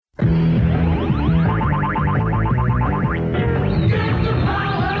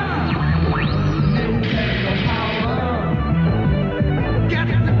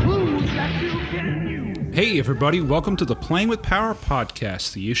everybody, welcome to the Playing with Power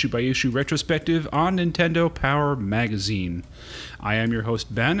podcast, the issue-by-issue retrospective on Nintendo Power Magazine. I am your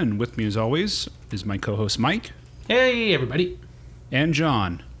host, Ben, and with me as always is my co-host, Mike. Hey, everybody. And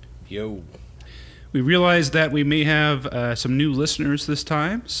John. Yo. We realize that we may have some new listeners this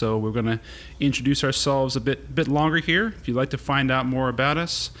time, so we're going to introduce ourselves a bit longer here. If you'd like to find out more about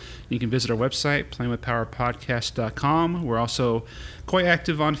us, you can visit our website, playingwithpowerpodcast.com. We're also quite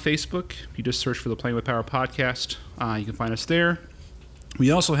active on Facebook. If you just search for the Playing with Power podcast, you can find us there.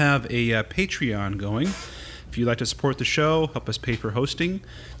 We also have a Patreon going. If you'd like to support the show, help us pay for hosting,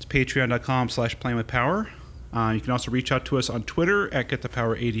 it's patreon.com/playingwithpower. You can also reach out to us on Twitter at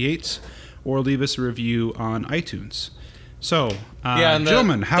GetThePower88, or leave us a review on iTunes. So,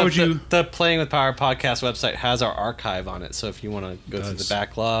 gentlemen, how would you... The Playing with Power podcast website has our archive on it, so if you want to go through the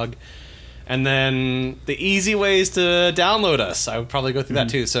backlog. And then the easy ways to download us, I would probably go through that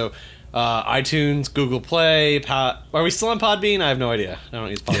too. So, iTunes, Google Play, are we still on Podbean? I have no idea. I don't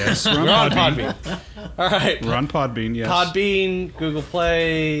use Podbean. Yes, we're on Podbean. All right. We're on Podbean, yes. Podbean, Google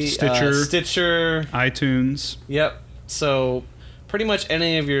Play, Stitcher. iTunes. Yep. So... pretty much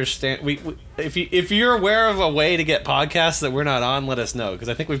any of your if you're aware of a way to get podcasts that we're not on, let us know, because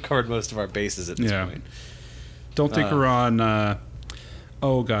I think we've covered most of our bases at this point. Don't think we're on.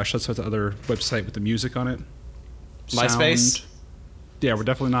 Oh gosh, that's the other website with the music on it. MySpace. Yeah, we're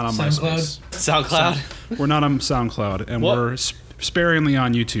definitely not on MySpace. SoundCloud. We're not on SoundCloud, and we're sparingly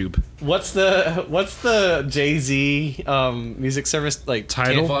on YouTube. What's the Jay-Z music service like?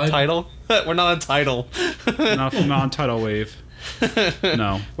 Tidal. We're not on Tidal. not on Tidal Wave.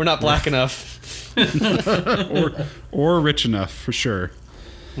 No, we're not black enough, or rich enough for sure.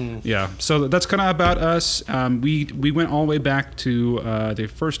 Yeah, so that's kind of about us. We went all the way back to the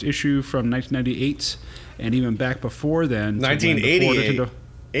first issue from 1998, and even back before then. 1988.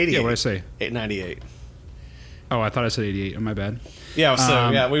 Yeah, what did I say? 898. Oh, I thought I said 88. My bad. Yeah,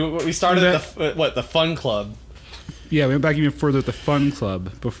 so we started at the Fun Club. Yeah, we went back even further at the Fun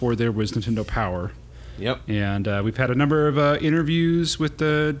Club before there was Nintendo Power. Yep. And we've had a number of interviews with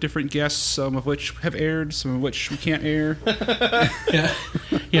the different guests, some of which have aired, some of which we can't air.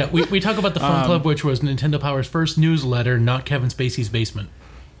 Yeah. We talk about the Fun Club, which was Nintendo Power's first newsletter, not Kevin Spacey's basement.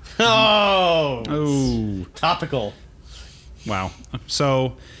 Oh. Topical. Wow.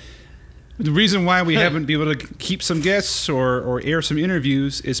 So the reason why we haven't been able to keep some guests or air some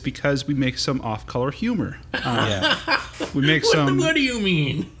interviews is because we make some off-color humor. We make some... What do you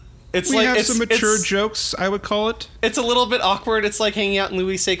mean? We have some mature jokes, I would call it. It's a little bit awkward. It's like hanging out in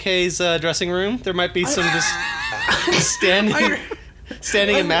Louis C.K.'s dressing room. There might be some just standing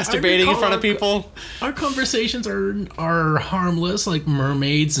and masturbating in front of people. Our conversations are harmless, like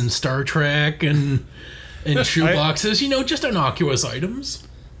mermaids and Star Trek and shoeboxes. Just innocuous items.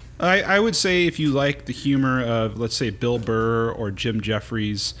 I would say if you like the humor of, let's say, Bill Burr or Jim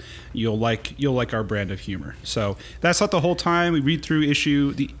Jeffries, you'll like our brand of humor. So that's not the whole time. We read through each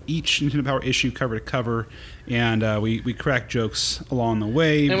Nintendo Power issue cover to cover, and we crack jokes along the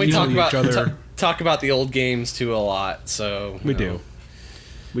way. And we talk about the old games too a lot. So we do.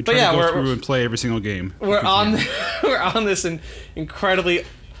 We try to go through and play every single game. We're on this incredibly.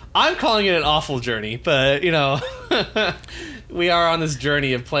 I'm calling it an awful journey, but we are on this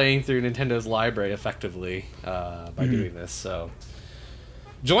journey of playing through Nintendo's library effectively by doing this. So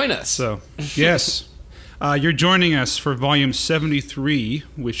join us. So yes, you're joining us for Volume 73,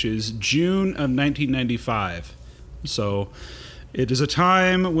 which is June of 1995. So it is a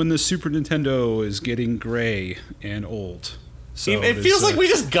time when the Super Nintendo is getting gray and old. So it feels like we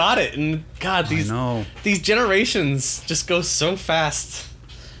just got it, and God, these generations just go so fast.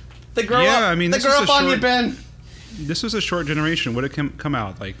 They grow up. I mean, they grow up on you, Ben. This was a short generation. Would it come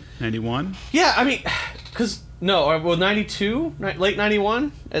out like 91? Yeah, I mean, 92, late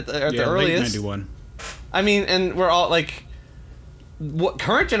 91 at the earliest. Late 91. I mean, and we're all like, what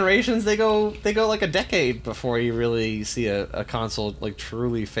current generations they go like a decade before you really see a console like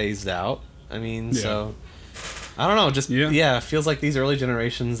truly phased out. I mean, so I don't know. Just it feels like these early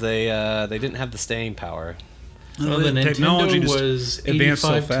generations they didn't have the staying power. Well, the Nintendo was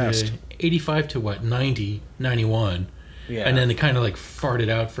 85 to what, 90, 91. Yeah. And then they kind of like farted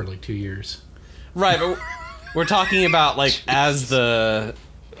out for like 2 years. Right, but we're talking about like as the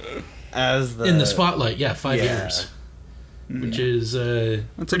in the spotlight, 5 years. Which is that's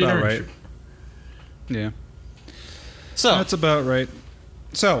pretty about right. Right. Yeah. So that's about right.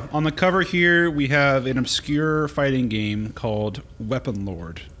 So on the cover here we have an obscure fighting game called Weapon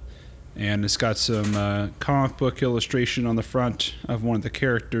Lord. And it's got some comic book illustration on the front of one of the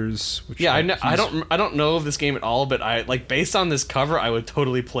characters. Which I don't know of this game at all, but I based on this cover, I would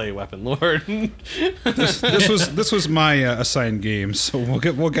totally play Weapon Lord. this was my assigned game, so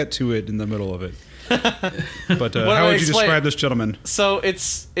we'll get to it in the middle of it. But how would you describe this gentleman? So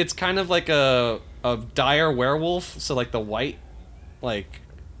it's kind of like a dire werewolf. So like the white, or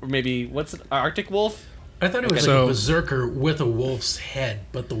maybe what's it, Arctic wolf? I thought it was like a berserker with a wolf's head,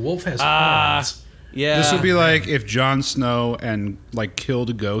 but the wolf has horns. Yeah. This would be like if Jon Snow killed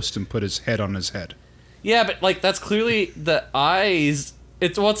a ghost and put his head on his head. Yeah, but that's clearly the eyes.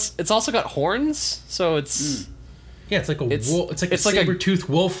 It's also got horns, so it's it's like a wolf. It's like a saber-toothed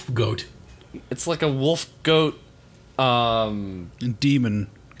wolf goat. It's like a wolf goat,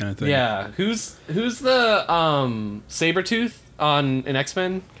 demon kind of thing. Yeah, who's the Sabretooth on an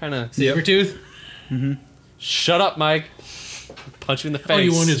X-Men kind of Sabretooth? Mm-hmm. Shut up, Mike. Punch you in the face. Oh,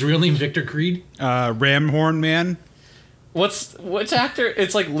 you want his real name, Victor Creed? Ramhorn Man. Which actor?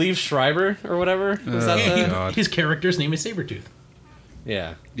 It's like Liev Schreiber or whatever. His character's name is Sabretooth.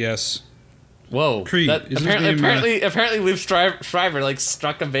 Yeah. Yes. Whoa. Creed. Apparently, Liev Schreiber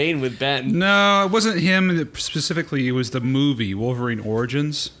struck a vein with Ben. No, it wasn't him specifically. It was the movie Wolverine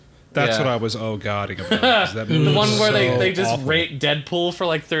Origins. That's what I was godding about. That the one where they just rate Deadpool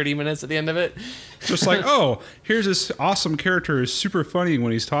for 30 minutes at the end of it. Just here's this awesome character who's super funny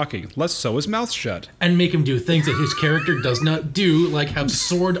when he's talking. Let's sew his mouth shut. And make him do things that his character does not do, like have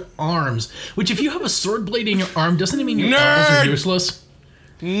sword arms. Which if you have a sword blade in your arm, doesn't it mean your elbows are useless?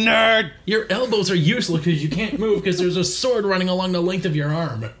 Nerd! Your elbows are useless because you can't move because there's a sword running along the length of your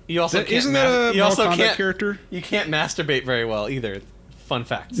arm. You also isn't that a Mortal Kombat character? You can't masturbate very well either. Fun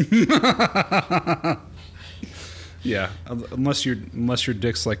fact. Yeah, unless your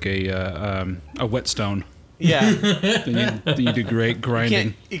dick's like a whetstone. Yeah. then you do great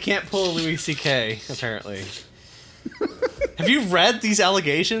grinding. You can't pull Louis C.K. apparently. Have you read these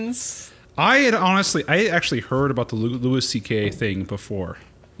allegations? I actually heard about the Louis C.K. thing before.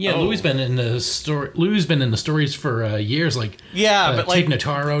 Yeah, Louis been in the story. Louis been in the stories for years. But Tig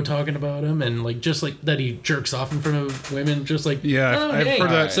Notaro talking about him, and that he jerks off in front of women. I've heard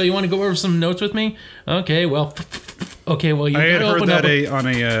that. So you want to go over some notes with me? Okay, well, you. I had heard that on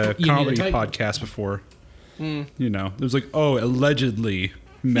a comedy podcast before. It was allegedly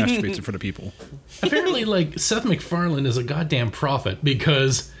masturbates in front of people. Apparently, Seth MacFarlane is a goddamn prophet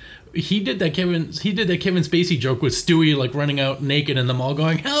because. He did that Kevin Spacey joke with Stewie running out naked in the mall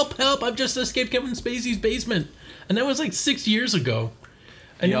going, "Help, help, I've just escaped Kevin Spacey's basement." And that was 6 years ago.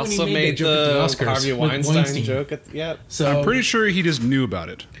 And he also made the Oscars Harvey Weinstein joke So I'm pretty sure he just knew about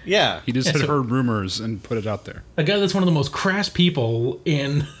it. Yeah. He just had heard rumors and put it out there. A guy that's one of the most crass people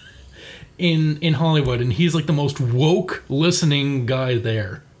in Hollywood, and he's the most woke listening guy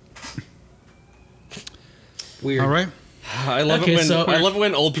there. Weird. All right. I love it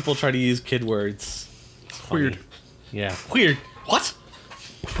when old people try to use kid words. Weird. Yeah. Weird. What?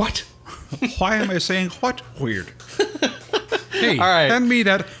 What? Why am I saying what? Weird. Hey, all right. Hand me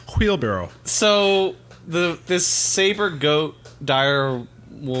that wheelbarrow. So this saber goat dire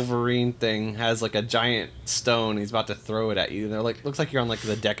Wolverine thing has a giant stone. He's about to throw it at you. And they're looks like you're on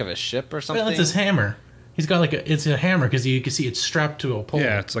the deck of a ship or something. Well, it's his hammer. He's got it's a hammer because you can see it's strapped to a pole.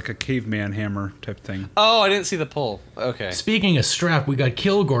 Yeah, it's like a caveman hammer type thing. Oh, I didn't see the pole. Okay. Speaking of strap, we got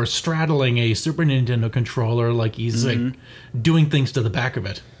Kilgore straddling a Super Nintendo controller he's doing things to the back of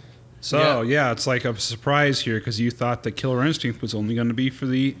it. So, yeah it's a surprise here because you thought that Killer Instinct was only going to be for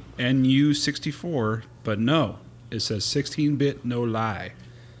the NU64, but no. It says 16-bit, no lie.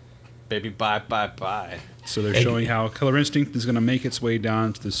 Baby, bye. So they're showing how Killer Instinct is going to make its way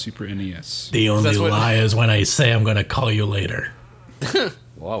down to the Super NES. The only lie is when I say I'm going to call you later.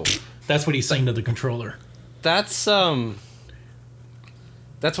 Whoa. That's what he's saying to the controller. That's what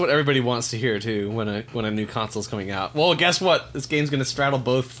everybody wants to hear too when a new console's coming out. Well, guess what? This game's going to straddle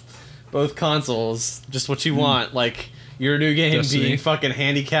both consoles. Just what you want. Your new game Destiny. Being fucking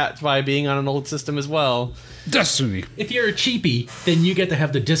handicapped by being on an old system as well. Destiny. If you're a cheapie, then you get to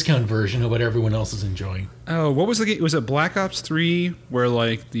have the discount version of what everyone else is enjoying. Oh, what was the game? Was it Black Ops 3 where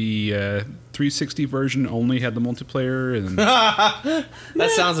the 360 version only had the multiplayer? And that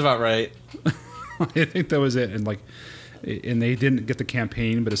sounds about right. I think that was it. And they didn't get the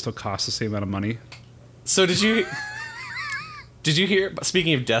campaign, but it still cost the same amount of money. So did you hear?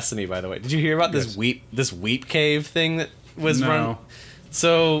 Speaking of Destiny, by the way, did you hear about this Weep Cave thing that was run?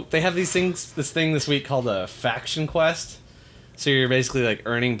 So they have this thing this week called a faction quest. So you're basically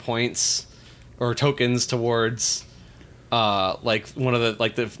earning points or tokens towards one of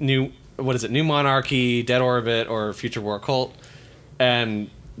the new New Monarchy, Dead Orbit, or Future War Cult, and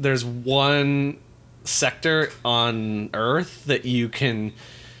there's one sector on Earth that you can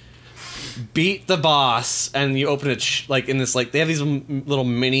beat the boss, and you open it like in this like they have these little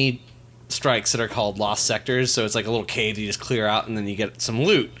mini strikes that are called lost sectors. So it's like a little cave you just clear out, and then you get some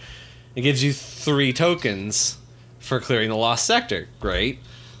loot. It gives you 3 tokens for clearing the lost sector. Great.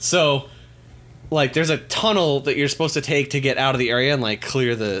 So like there's a tunnel that you're supposed to take to get out of the area and like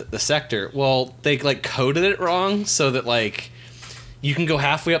clear the sector. Well, they like coded it wrong so that like you can go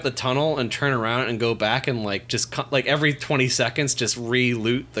halfway up the tunnel and turn around and go back and like just like every 20 seconds just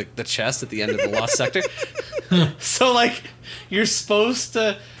re-loot the chest at the end of the lost sector. So like you're supposed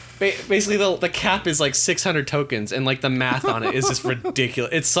to basically the cap is like 600 tokens, and like the math on it is just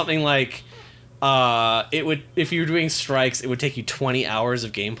ridiculous. It's something like it would, if you were doing strikes, it would take you 20 hours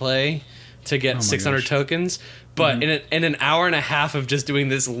of gameplay to get 600 tokens. But in an hour and a half of just doing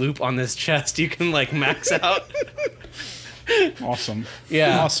this loop on this chest, you can like max out. Awesome.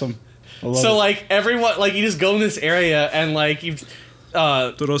 Yeah. Awesome. So like everyone, like you just go in this area and like you've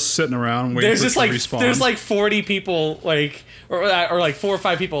they're just sitting around waiting there's for just respawn. There's like 40 people like or like 4 or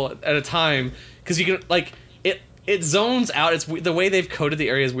 5 people at a time, because you can like it zones out. It's the way they've coded the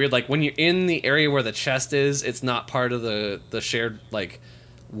area is weird. Like when you're in the area where the chest is, it's not part of the shared like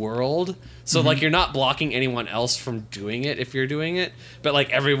world. So like you're not blocking anyone else from doing it if you're doing it, but like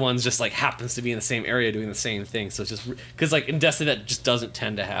everyone's just like happens to be in the same area doing the same thing. So it's just because like in Destiny that just doesn't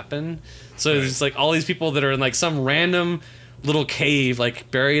tend to happen. So there's just like all these people that are in like some random little cave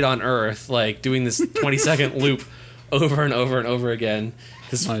like buried on Earth, like doing this 20-second loop over and over and over again.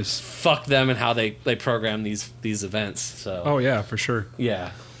 Because fuck them and how they program these events. So oh yeah, for sure.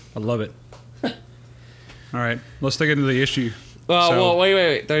 Yeah, I love it. All right, let's take it into the issue. Well,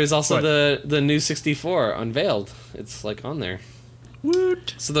 wait. There's also the new 64 unveiled. It's like on there.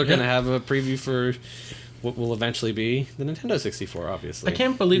 Woot. So they're gonna have a preview for what will eventually be the Nintendo 64. Obviously, I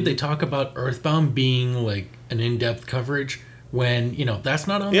can't believe they talk about Earthbound being like an in-depth coverage when that's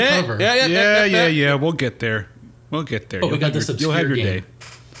not on the cover. Yeah. We'll get there. But we got this obscure You'll have your game. day.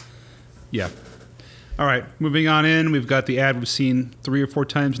 Yeah. All right, moving on in. We've got the ad we've seen 3 or 4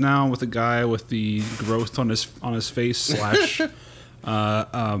 times now with a guy with the growth on his face /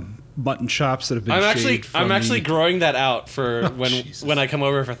 button chops that have been shaved. I'm actually growing that out for when I come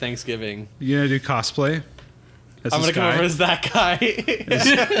over for Thanksgiving. You gonna do cosplay? I'm gonna come over as that guy.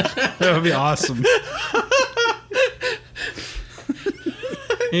 That would be awesome.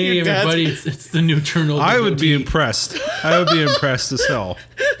 Hey everybody, it's the new Chernobyl. I would be impressed. I would be impressed as hell.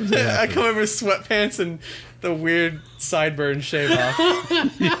 I come over with sweatpants and the weird sideburn shave off.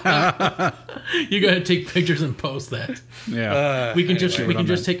 You gotta take pictures and post that. Yeah, we can just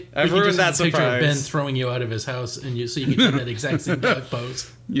take a picture of Ben throwing you out of his house, and so you can do that exact same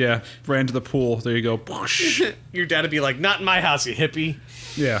pose. Yeah, ran to the pool. There you go. Your dad would be like, "Not in my house, you hippie."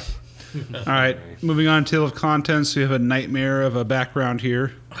 Yeah. All right, moving on to Tale of Contents. We have a nightmare of a background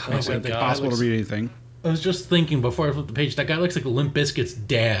here. It's impossible to read anything. I was just thinking before I flipped the page, that guy looks like Limp Bizkit's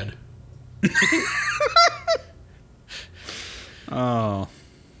dad. Oh,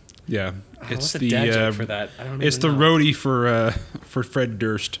 yeah. It's the dad joke for that. I don't it's the know. roadie for Fred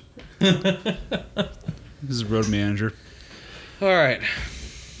Durst. This is road manager. All right.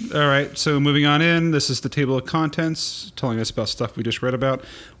 So moving on in, this is the table of contents telling us about stuff we just read about.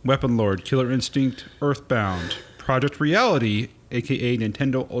 Weapon Lord, Killer Instinct, Earthbound, Project Reality, aka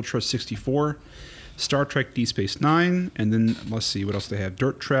Nintendo Ultra 64, Star Trek Deep Space Nine, and then let's see what else they have.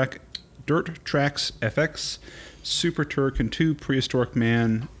 Dirt Tracks FX, Super Turrican 2, Prehistoric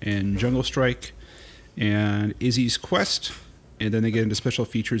Man, and Jungle Strike, and Izzy's Quest, and then they get into special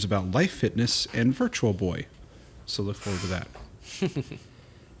features about Life Fitness and Virtual Boy. So look forward to that.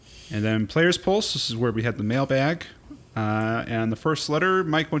 And then Player's Pulse, this is where we had the mailbag. And the first letter,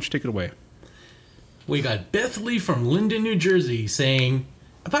 Mike, why don't you take it away? We got Beth Lee from Linden, New Jersey saying,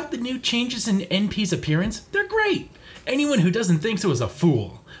 about the new changes in NP's appearance, they're great. Anyone who doesn't think so is a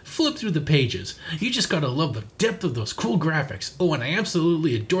fool. Flip through the pages. You just gotta love the depth of those cool graphics. Oh, and I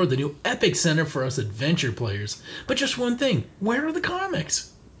absolutely adore the new Epic Center for us adventure players. But just one thing, where are the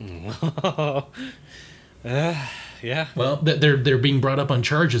comics? Yeah. Well, they're being brought up on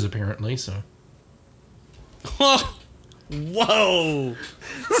charges apparently. So. Whoa!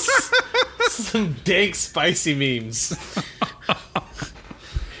 Some dank, spicy memes.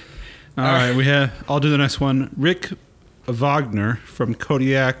 All right, I'll do the next one. Rick Wagner from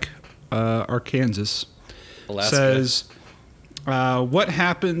Kodiak, Arkansas, Alaska. Says, "What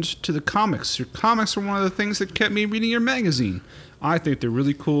happened to the comics? Your comics are one of the things that kept me reading your magazine. I think they're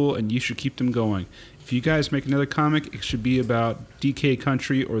really cool, and you should keep them going. If you guys make another comic, it should be about DK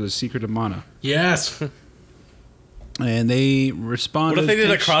Country or The Secret of Mana." Yes. And they responded. What if they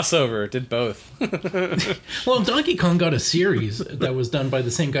did a crossover? Did both? Well, Donkey Kong got a series that was done by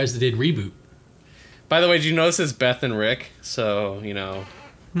the same guys that did Reboot. By the way, did you notice it's Beth and Rick? So,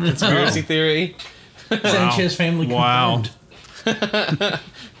 conspiracy theory. Sanchez family confirmed. Wow.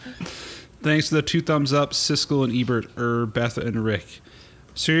 Thanks to the 2 thumbs up, Siskel and Ebert, Beth and Rick.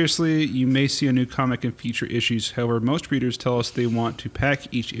 Seriously, you may see a new comic in future issues. However, most readers tell us they want to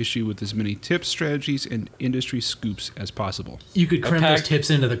pack each issue with as many tips, strategies, and industry scoops as possible. You could cram those tips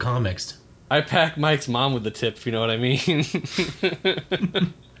into the comics. I pack Mike's mom with the tip, if you know what I mean.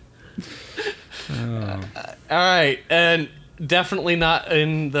 All right, and definitely not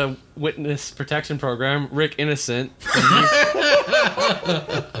in the witness protection program, Rick Innocent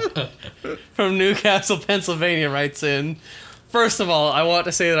from Newcastle, Pennsylvania writes in, first of all, I want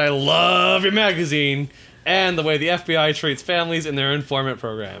to say that I love your magazine and the way the FBI treats families in their informant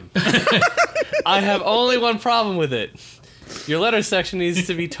program. I have only one problem with it. Your letter section needs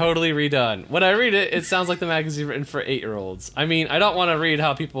to be totally redone. When I read it, it sounds like the magazine written for 8-year-olds. I mean, I don't want to read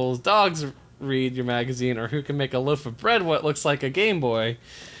how people's dogs read your magazine or who can make a loaf of bread what looks like a Game Boy.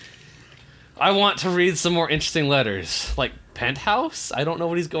 I want to read some more interesting letters, like Penthouse? I don't know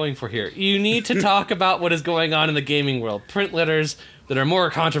what he's going for here. You need to talk about what is going on in the gaming world. Print letters that are more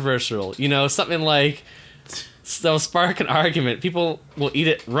controversial. Something like, they'll spark an argument. People will eat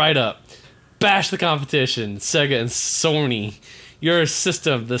it right up. Bash the competition, Sega and Sony. Your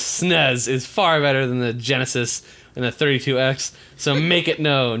system, the SNES, is far better than the Genesis and the 32X, so make it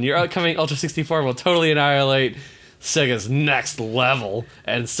known. Your upcoming Ultra 64 will totally annihilate Sega's Next Level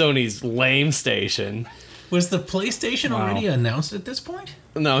and Sony's Lame Station. Was the PlayStation already announced at this point?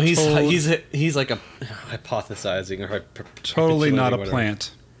 No, he's like a hypothesizing or totally not a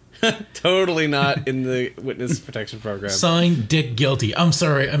plant. Totally not in the witness protection program. Signed, Dick Guilty. I'm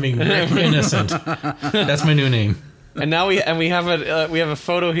sorry. I mean, Rick Innocent. That's my new name. And now we have a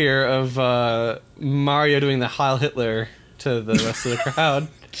photo here of Mario doing the Heil Hitler to the rest of the crowd.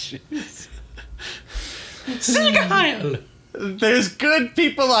 Sega Heil. There's good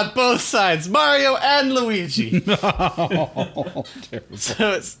people on both sides, Mario and Luigi. No,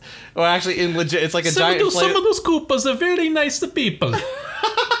 so it's actually in legit. It's like a giant. Some of those Koopas are very nice people.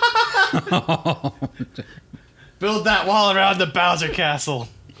 Build that wall around the Bowser Castle.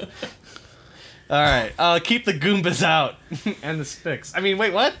 All right, keep the Goombas out and the Spicks. I mean,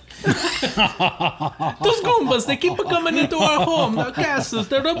 wait, what? Those Goombas, they keep coming into our home, our castles.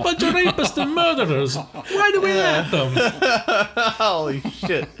 They're a bunch of rapists and murderers. Why do we let them? Holy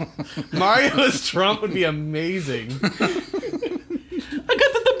shit. Mario as Trump would be amazing. I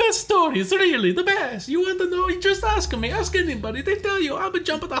got the best stories, really, the best. You want to know? You just ask me. Ask anybody. They tell you I'm a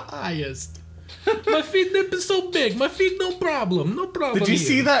jump the highest. My feet nip is so big. My feet, no problem. No problem. Did you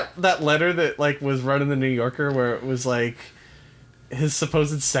see that letter that was run in the New Yorker where it was like his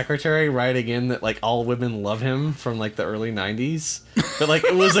supposed secretary writing in that all women love him from the early 90s? But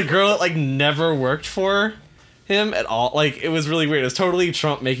it was a girl that never worked for him at all. It was really weird. It was totally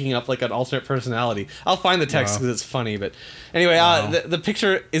Trump making up an alternate personality. I'll find the text because it's funny. But anyway, the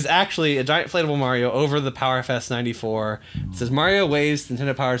picture is actually a giant inflatable Mario over the PowerFest 94. It says Mario waves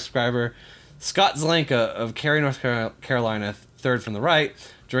Nintendo Power subscriber Scott Zelenka of Cary, North Carolina, third from the right,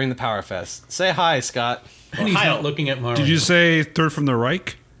 during the PowerFest. Say hi, Scott. And he's not looking at Mario. Did you say third from the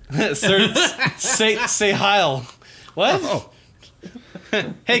Reich? say Heil. What? Oh.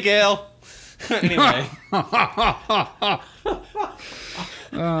 Hey, Gail. Anyway. Oh,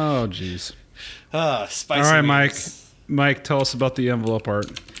 jeez. Spicy. All right, memes. Mike, tell us about the envelope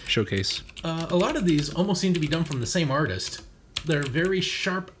art showcase. A lot of these almost seem to be done from the same artist. They're very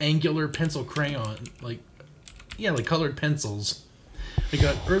sharp, angular pencil crayon, colored pencils. We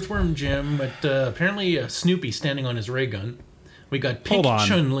got Earthworm Jim, but apparently Snoopy standing on his ray gun. We got Pink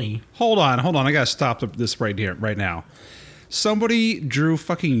Chun-Li. Hold on. I gotta stop this right now. Somebody drew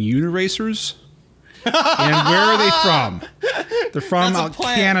fucking Uniracers, and where are they from? They're from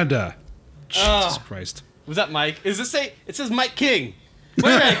Canada. Jesus Christ. Was that Mike? It says Mike King.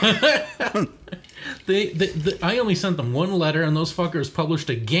 Wait. I only sent them one letter, and those fuckers published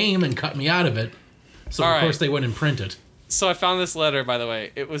a game and cut me out of it. So, of course, they wouldn't print it. So I found this letter, by the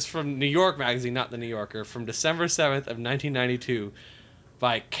way. It was from New York Magazine, not the New Yorker, from December 7th of 1992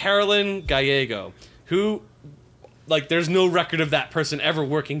 by Carolyn Gallego, who, there's no record of that person ever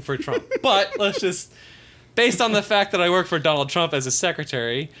working for Trump. But let's just based on the fact that I work for Donald Trump as his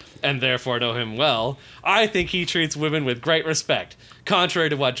secretary, and therefore know him well, I think he treats women with great respect, contrary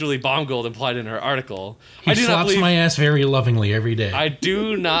to what Julie Baumgold implied in her article. He slaps my ass very lovingly every day. I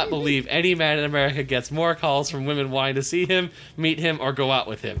do not believe any man in America gets more calls from women wanting to see him, meet him, or go out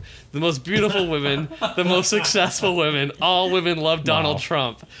with him. The most beautiful women, the most successful women, all women love Donald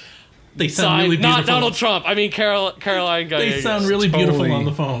Trump. They sound really beautiful. Not Donald Trump. I mean Caroline Gallegos. They sound really beautiful on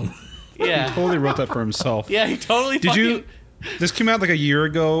the phone. Yeah. He totally wrote that for himself. Yeah, he totally This came out like a year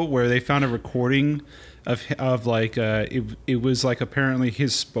ago where they found a recording of like it was like apparently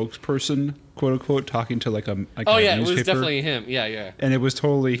his spokesperson, quote unquote, talking to like a oh yeah, newspaper. It was definitely him. Yeah. And it was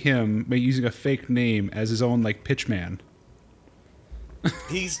totally him, but using a fake name as his own like pitch man.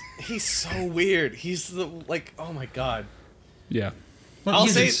 He's so weird. He's the oh my god. Yeah. Well,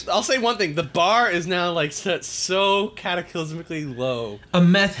 I'll say one thing. The bar is now like set so cataclysmically low. A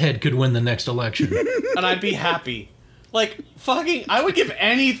meth head could win the next election, and I'd be happy. Like fucking, I would give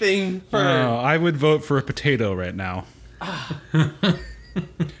anything for. I would vote for a potato right now.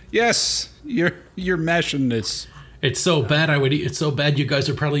 Yes, you're mashing this. It's so bad. It's so bad. You guys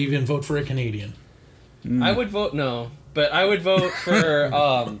would probably even vote for a Canadian. I would vote no, but I would vote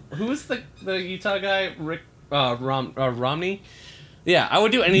for who was the Utah guy? Rick Romney. Yeah, I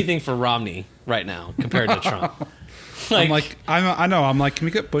would do anything for Romney right now compared to Trump. I know. I'm like, can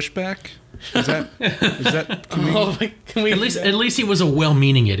we get Bush back? Is that? Can we? At least he was a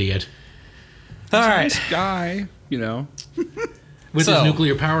well-meaning idiot. All right, nice guy, with his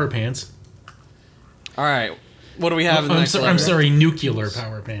nuclear power pants. All right, what do we have? I'm sorry, nuclear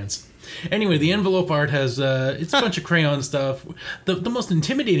power pants. Anyway, the envelope art has it's a bunch of crayon stuff. The most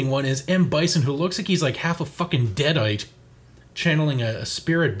intimidating one is M. Bison, who looks like he's like half a fucking deadite, channeling a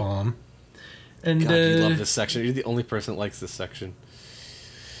spirit bomb. And God, you love this section. You're the only person that likes this section.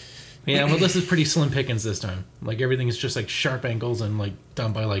 Yeah, well, this is pretty slim pickings this time. Like everything is just like sharp angles and like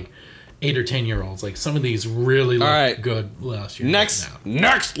done by like 8 or 10 year olds. Like some of these really look good last year. Next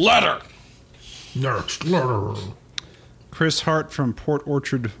letter. Next letter. Chris Hart from Port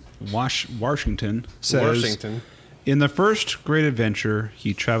Orchard, Washington says, in the first great adventure,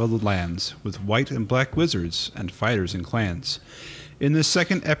 he traveled the lands with white and black wizards and fighters and clans. In the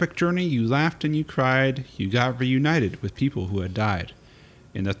second epic journey, you laughed and you cried. You got reunited with people who had died.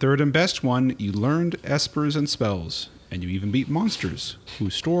 In the third and best one, you learned espers and spells, and you even beat monsters who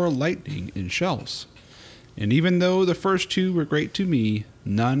store lightning in shells. And even though the first two were great to me,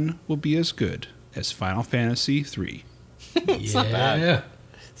 none will be as good as Final Fantasy III. It's not bad.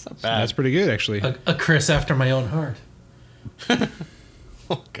 It's not bad. That's pretty good, actually. A Chris after my own heart.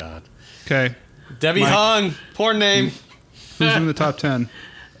 Oh, God. Okay. Debbie Hung. Poor name. Who's in the top 10?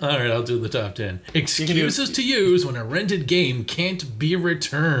 All right, I'll do the top 10. Excuses to use when a rented game can't be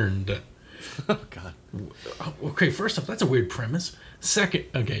returned. Oh, God. Okay, first off, that's a weird premise. Second,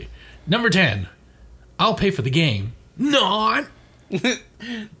 okay. Number 10. I'll pay for the game. Not.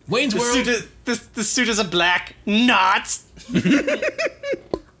 Wayne's World. The suit is a black. Not.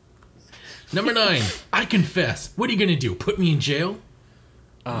 Number 9. I confess. What are you going to do? Put me in jail?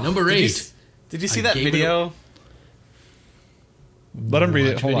 Number 8. Did you see that video? Let him read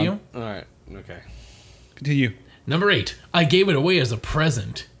it. Hold on. All right. Okay. Continue. Number 8. I gave it away as a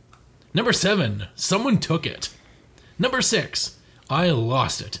present. Number 7. Someone took it. Number 6. I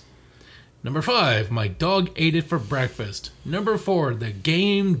lost it. Number 5. My dog ate it for breakfast. Number 4. The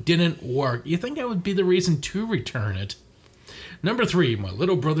game didn't work. You think that would be the reason to return it? Number 3. My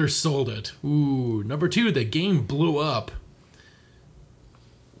little brother sold it. Ooh. Number 2. The game blew up.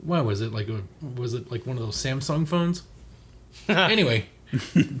 What was it? Was it like one of those Samsung phones? Anyway,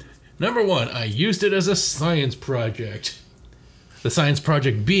 number 1, I used it as a science project. The science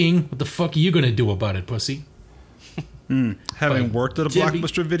project being, what the fuck are you going to do about it, pussy? Having worked at a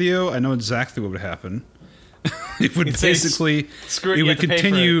Blockbuster Video, I know exactly what would happen. It would basically, it would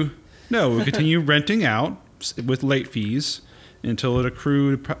continue, it would continue renting out with late fees until it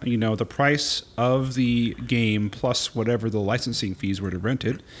accrued, the price of the game plus whatever the licensing fees were to rent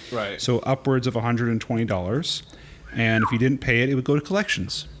it. Right. So upwards of $120. And if you didn't pay it, it would go to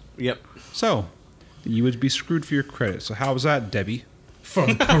collections. Yep. So you would be screwed for your credit. So how was that, Debbie?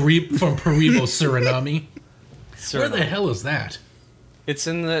 From Paribo, Suriname. Where the hell is that? It's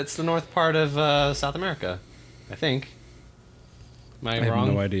the north part of South America, I think. Am I wrong? I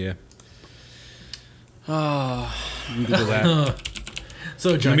have no idea. Oh. Google that.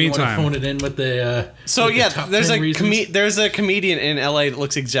 So, John, you want to phone it in with the there's a comedian in LA that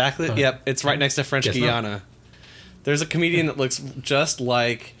looks exactly... Yep, it's right next to French Guiana. There's a comedian that looks just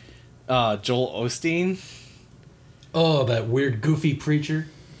like Joel Osteen. Oh, that weird, goofy preacher?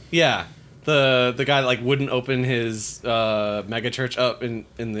 Yeah. the guy that, like, wouldn't open his mega church up in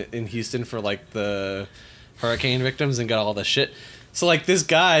Houston for, like, the hurricane victims and got all the shit. So, like, this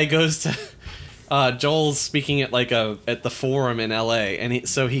guy goes to Joel's speaking at, like, at the Forum in LA, and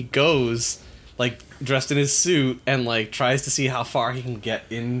he goes, like, dressed in his suit and, like, tries to see how far he can get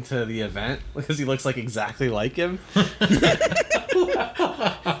into the event because he looks like exactly like him.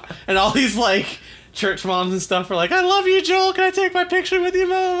 And all these, like, church moms and stuff are like, I love you, Joel, can I take my picture with you,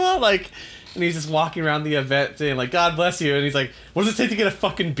 blah, blah, blah. Like, and he's just walking around the event saying, like, God bless you, and he's like, what does it take to get a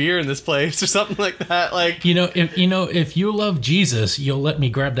fucking beer in this place, or something like that. Like, if you love Jesus, you'll let me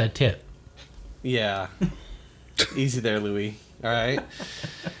grab that tip. Yeah. Easy there, Louis. All right.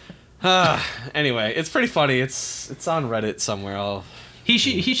 Anyway, it's pretty funny. It's on Reddit somewhere. He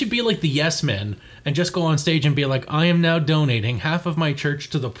should be like the Yes Men and just go on stage and be like, I am now donating half of my church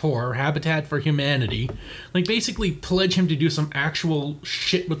to the poor, Habitat for Humanity. Like, basically pledge him to do some actual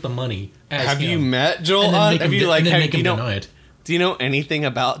shit with the money. Have you met Joel? Do you know anything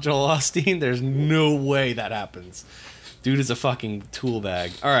about Joel Osteen? There's no way that happens. Dude is a fucking tool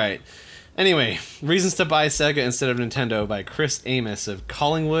bag. All right. Anyway, Reasons to Buy Sega Instead of Nintendo by Chris Amos of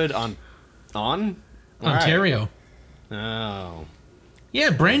Collingwood, Ontario. Right. Oh.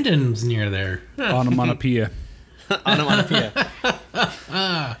 Yeah, Brandon's near there. Onomatopoeia.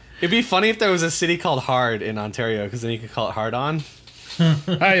 It'd be funny if there was a city called Hard in Ontario, because then you could call it Hard On.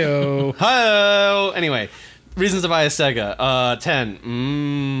 Hi-yo. Hi-yo. Anyway, Reasons to Buy a Sega.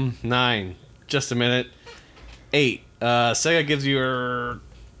 10. 9. Just a minute. 8. Sega gives you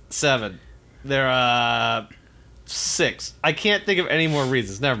 7. There 6. I can't think of any more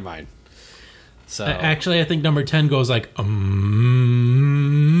reasons. Never mind. So actually, I think number 10 goes like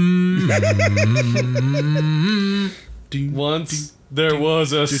Once there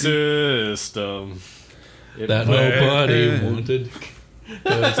was a system that nobody wanted.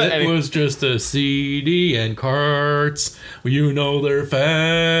 'Cause it was just a CD and carts. You know they're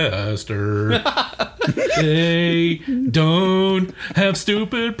faster. They don't have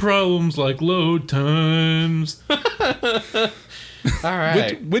stupid problems like load times. All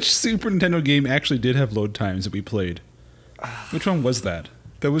right. Which Super Nintendo game actually did have load times that we played? Which one was that?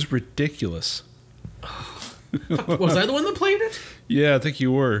 That was ridiculous. Was I the one that played it? Yeah, I think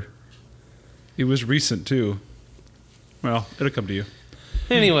you were. It was recent, too. Well, it'll come to you.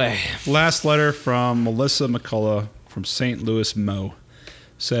 Anyway. Last letter from Melissa McCullough from St. Louis, Mo.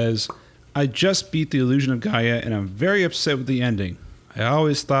 Says, I just beat The Illusion of Gaia, and I'm very upset with the ending. I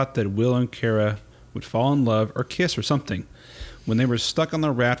always thought that Will and Kara would fall in love or kiss or something. When they were stuck on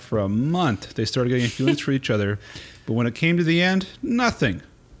the rat for a month, they started getting feelings for each other. But when it came to the end, nothing.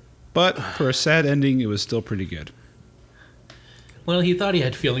 But for a sad ending, it was still pretty good. Well, he thought he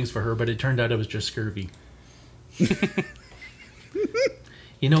had feelings for her, but it turned out it was just scurvy.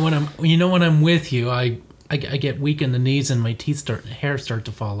 When I'm with you, I get weak in the knees and my hair start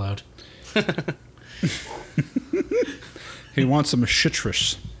to fall out. He wants some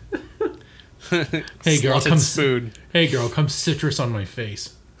citrus. Hey girl, come citrus on my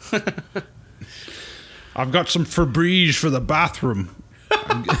face. I've got some Febreze for the bathroom.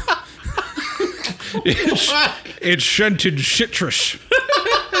 It's scented citrus.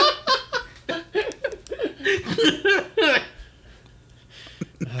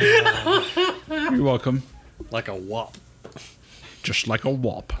 You're welcome. Like a wop. Just like a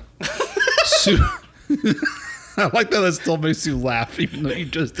wop. I like that it still makes you laugh, even though you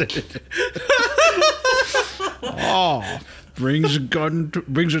just did it. Oh, brings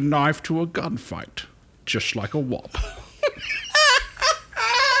a knife to a gunfight, just like a wop.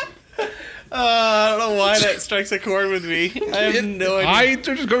 I don't know why that strikes a chord with me. I have no idea. It's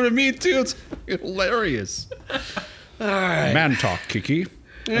just going to me too. It's hilarious. All right. Man talk, Kiki.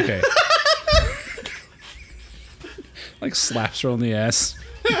 Okay. Like slaps her on the ass.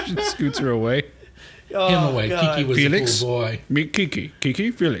 Scoots her away. Him away. God. Kiki was Felix, a cool boy. Meet Kiki.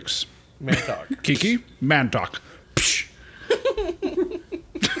 Kiki, Felix. Man talk. Kiki, man talk.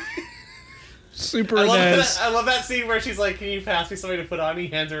 Super Nez. I love that scene where she's like, can you pass me something to put on? He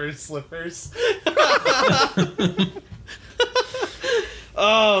hands her his slippers.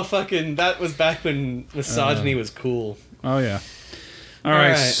 Oh, fucking, that was back when misogyny was cool. Oh, yeah. All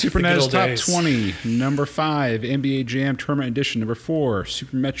right. Super NES Top days. 20. Number 5, NBA Jam Tournament Edition. Number 4,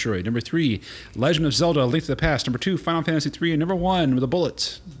 Super Metroid. Number 3, Legend of Zelda, Link to the Past. Number 2, Final Fantasy 3. And number 1, with a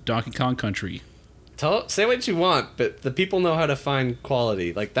bullet, Donkey Kong Country. Say what you want, but the people know how to find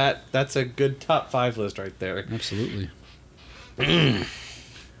quality. Like, that's a good top 5 list right there. Absolutely. And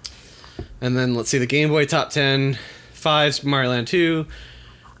then, let's see, the Game Boy Top 10. 5, Super Mario Land 2.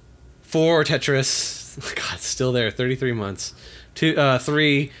 4, Tetris. God, it's still there, 33 months.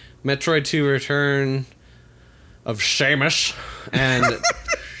 3, Metroid 2 Return of Samus, and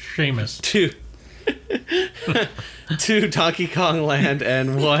Seamus. 2 Donkey Kong Land,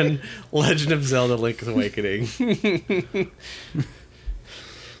 and 1 Legend of Zelda Link's Awakening.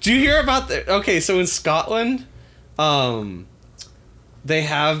 Do you hear about the... Okay, so in Scotland, they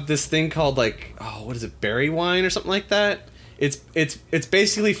have this thing called, like, what is it, berry wine or something like that? It's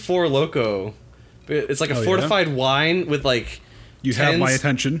basically Four Loko. It's like a fortified wine with, like... You have my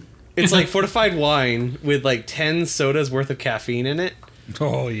attention. It's like fortified wine with, like, 10 sodas worth of caffeine in it.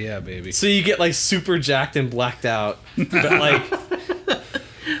 Oh, yeah, baby. So you get, like, super jacked and blacked out. But, like...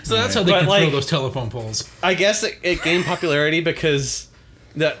 So that's how they control those telephone poles. I guess it gained popularity because...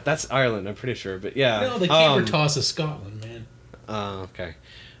 That's Ireland, I'm pretty sure, but yeah. No, the Cambertoss is Scotland, man. Oh, okay.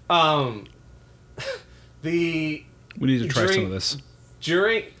 We need to try some of this.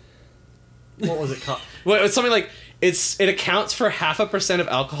 What was it called? Well, it's something like it accounts for 0.5% of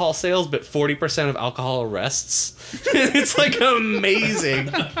alcohol sales, but 40% of alcohol arrests. It's like amazing.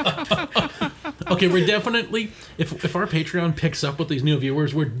 Okay, we're definitely if our Patreon picks up with these new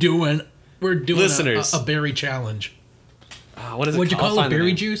viewers, we're doing listeners a berry challenge. What is it? What'd you call it?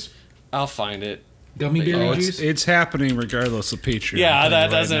 Berry juice? I'll find it. Gummy berry juice? It's happening regardless of Patreon. Yeah, that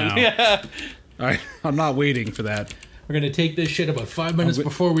doesn't. Yeah. I'm not waiting for that. We're going to take this shit about 5 minutes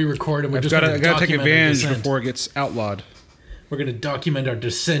before we record, and we're I got to take advantage before it gets outlawed. We're going to document our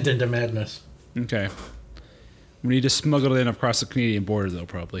descent into madness. Okay. We need to smuggle it in across the Canadian border, though,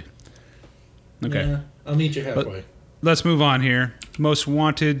 probably. Okay. Yeah, I'll meet you halfway. But let's move on here. Most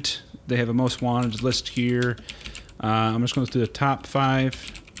wanted. They have a most wanted list here. I'm just going to do the top 5.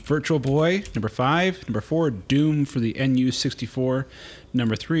 Virtual Boy, number 5. Number 4, Doom for the NU64.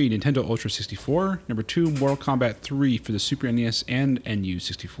 Number 3, Nintendo Ultra 64. Number 2, Mortal Kombat 3 for the Super NES and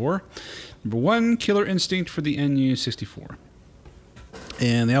NU64. Number 1, Killer Instinct for the NU64.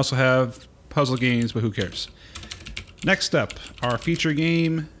 And they also have puzzle games, but who cares? Next up, our feature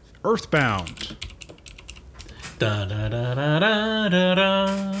game, Earthbound. Da, da, da, da, da, da,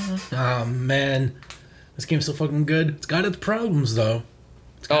 da. Oh, man. This game's so fucking good. It's got its problems, though.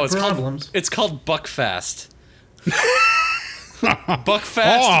 It's problems. It's called Buckfast.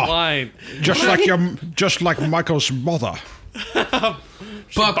 Buckfast wine. Just like Michael's mother.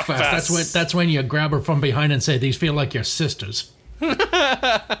 Buckfast. That's when you grab her from behind and say, "These feel like your sisters."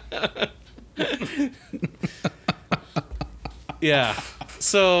 Yeah.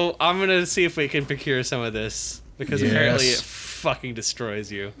 So I'm gonna see if we can procure some of this because apparently it fucking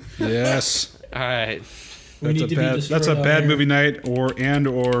destroys you. Yes. All right. That's a bad movie night, or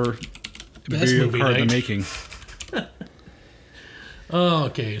very hard in the making.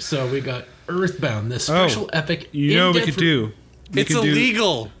 Okay, so we got Earthbound, this special epic. You know what we could do? It's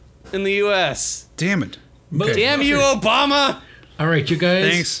illegal in the U.S. Damn it! Okay. Damn you, Obama! All right, you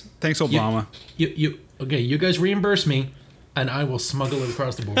guys. Thanks, Obama. You guys reimburse me, and I will smuggle it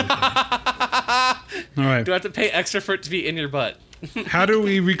across the border. All right. Do I have to pay extra for it to be in your butt? How do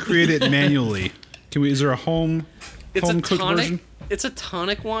we recreate it manually? Is there a home cooked version? It's a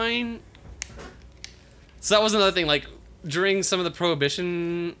tonic wine. So that was another thing. Like during some of the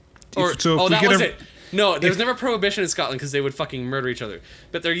prohibition, it. No, there was never prohibition in Scotland because they would fucking murder each other.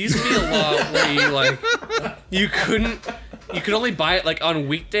 But there used to be a law where you could only buy it like on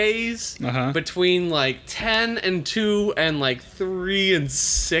weekdays between like 10 and 2 and like 3 and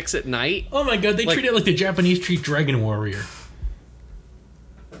 6 at night. Oh my god, they treat it like the Japanese treat Dragon Warrior.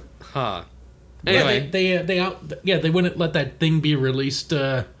 Huh. Anyway, they wouldn't let that thing be released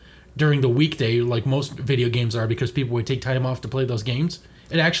during the weekday like most video games are because people would take time off to play those games.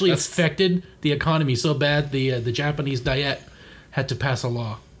 It actually affected the economy so bad the Japanese Diet had to pass a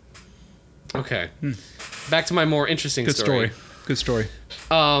law. Okay. Back to my more interesting story. Good story.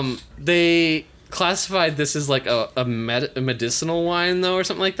 They classified this as like a medicinal wine though or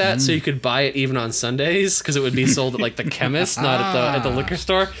something like that, so you could buy it even on Sundays because it would be sold at like the chemist, not at the liquor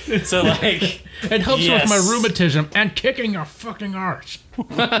store. So like it helps with my rheumatism and kicking your fucking arse.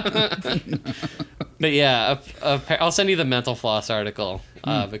 But yeah, I'll send you the Mental Floss article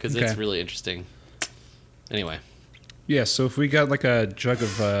because it's really interesting. Anyway. Yeah, so if we got like a jug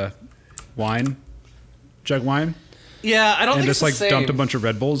of wine. Yeah, I don't think it's the same. Dumped a bunch of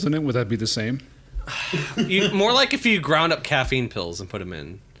Red Bulls in it, would that be the same? More like if you ground up caffeine pills and put them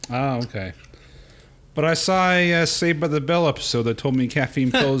in. Oh, okay. But I saw a Saved by the Bell episode that told me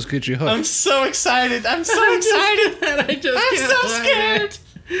caffeine pills get you hooked. I'm so excited. I'm so excited. I'm so scared.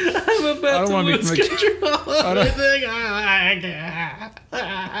 I'm about to lose control of everything I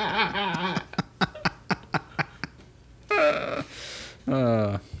like.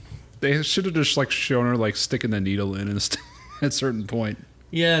 They should have just like shown her like sticking the needle in at a certain point.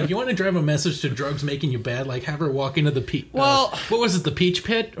 Yeah, if you want to drive a message to drugs making you bad, like have her walk into the peach. Well, what was it, the Peach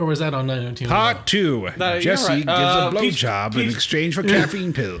Pit, or was that on 902? Part 2. Jesse gives a blowjob in exchange for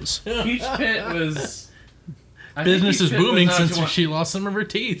caffeine pills. Peach Pit was... Business is booming since she lost some of her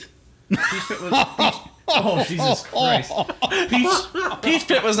teeth. Peach Pit was... Oh, Jesus Christ. Peach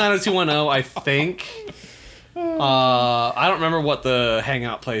Pit was 90210, I think. I don't remember what the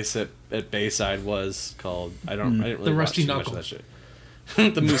hangout place at Bayside was called. I didn't really the Rusty watch Knuckle. Much of that shit.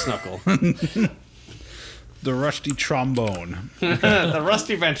 The Moose Knuckle. The Rusty Trombone. The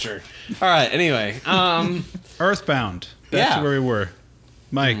Rusty Venture. All right, anyway. Earthbound. Back to where we were.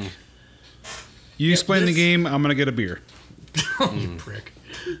 Mike, you explain the game. I'm going to get a beer. Oh, you prick.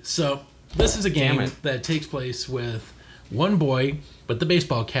 So, this is a game that takes place with one boy with the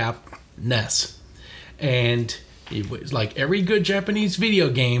baseball cap, Ness. And like every good Japanese video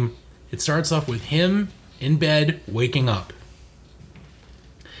game, it starts off with him in bed waking up.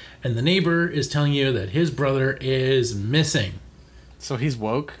 And the neighbor is telling you that his brother is missing. So he's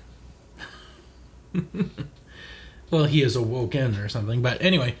woke? Well, he is awoken or something. But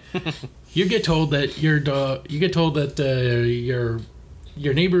anyway, you get told that your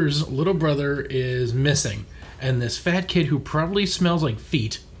neighbor's little brother is missing. And this fat kid who probably smells like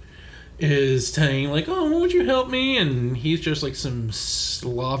feet is saying like, "Oh, would you help me?" And he's just like some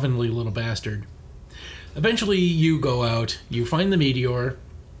slovenly little bastard. Eventually, you go out, you find the meteor,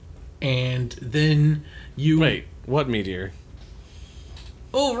 and then you... Wait, what meteor?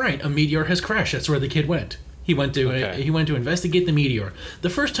 Oh, right, a meteor has crashed. That's where the kid went. He went to investigate the meteor. The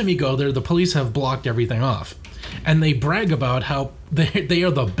first time you go there, the police have blocked everything off. And they brag about how they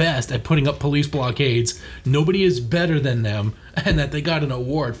are the best at putting up police blockades. Nobody is better than them, and that they got an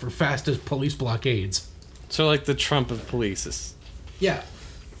award for fastest police blockades. So like the Trump of police is... Yeah.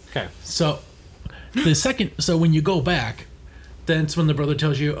 Okay. So when you go back, that's when the brother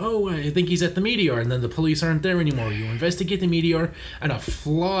tells you, "Oh, I think he's at the meteor," and then the police aren't there anymore. You investigate the meteor, and a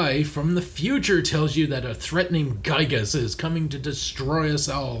fly from the future tells you that a threat named Gygas is coming to destroy us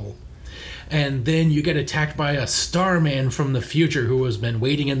all. And then you get attacked by a Starman from the future who has been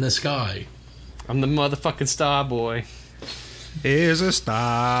waiting in the sky. I'm the motherfucking star boy. Is a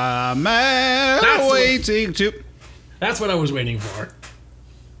starman waiting to... That's what I was waiting for.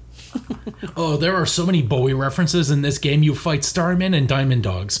 Oh, there are so many Bowie references in this game. You fight Starmen and Diamond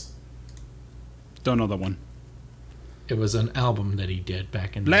Dogs. Don't know that one. It was an album that he did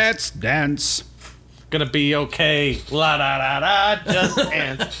back in... Let's dance. Gonna be okay. La da da da. Just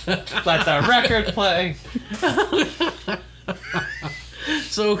dance. Let the record play.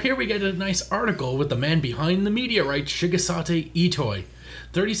 So here we get a nice article with the man behind the meteorite, Shigesate Itoi,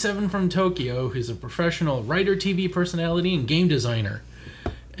 37 from Tokyo, who's a professional writer, TV personality, and game designer.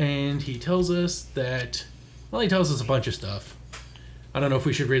 And he tells us that... Well, he tells us a bunch of stuff. I don't know if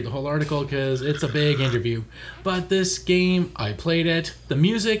we should read the whole article because it's a big interview. But this game, I played it. The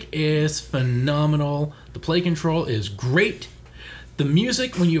music is phenomenal. The play control is great. The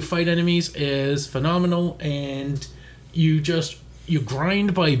music when you fight enemies is phenomenal. And you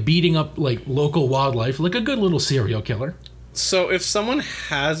grind by beating up like local wildlife like a good little serial killer. So if someone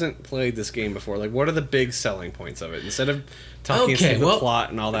hasn't played this game before, like what are the big selling points of it? Instead of talking through the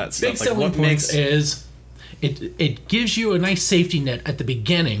plot and all that stuff, big selling points is it gives you a nice safety net at the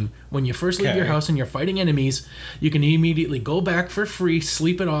beginning when you first leave your house and you're fighting enemies. You can immediately go back for free,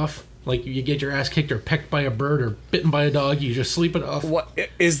 sleep it off. Like you get your ass kicked or pecked by a bird or bitten by a dog, you just sleep it off. What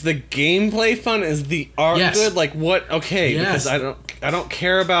is the gameplay fun? Is the art good? Like what? Okay, because I don't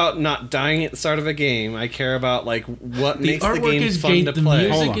care about not dying at the start of a game. I care about like what makes the game fun to play. The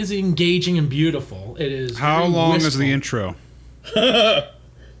music is engaging and beautiful. It is. How long is the intro?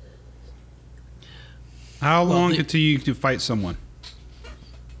 How long until you to fight someone?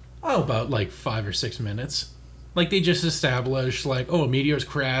 Oh, about like 5 or 6 minutes. Like they just establish, like, oh, a meteor's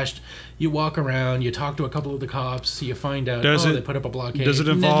crashed. You walk around, you talk to a couple of the cops, you find out, they put up a blockade. Does it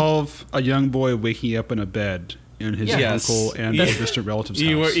involve a young boy waking up in a bed in his uncle and a distant relative's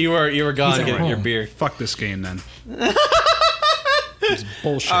house? You were gone getting your beer. Fuck this game then. It's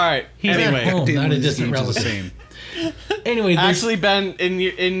bullshit. All right. He's anyway, at home, not a distant relative. Anyway, actually, Ben,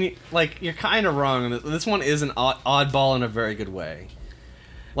 you're kind of wrong. This one is an oddball in a very good way.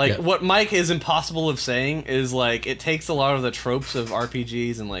 Like, what Mike is impossible of saying is, like, it takes a lot of the tropes of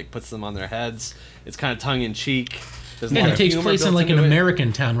RPGs and, like, puts them on their heads. It's kind of tongue-in-cheek. And it takes place in, like, an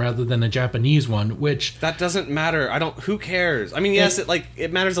American town rather than a Japanese one, which... That doesn't matter. Who cares? I mean, yes,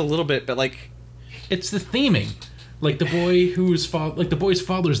 it matters a little bit, but, like... It's the theming. Like, the boy's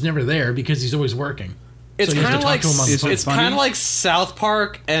father's never there because he's always working. It's kind of like South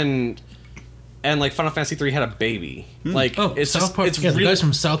Park and and like Final Fantasy 3 had a baby. Like it's South just Park, it's the guys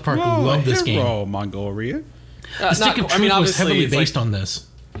from South Park love this game. Mongolia. The Stick of Truth was heavily based on this.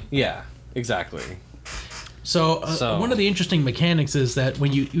 Yeah, exactly. So one of the interesting mechanics is that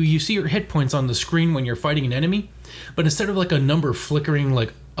when you see your hit points on the screen when you're fighting an enemy, but instead of like a number flickering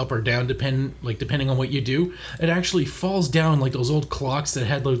like up or down depending on what you do, it actually falls down like those old clocks that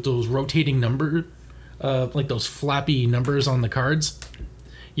had those rotating number, like those flappy numbers on the cards.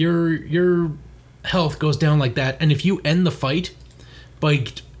 Your health goes down like that, and if you end the fight,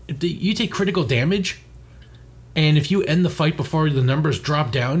 you take critical damage. And if you end the fight before the numbers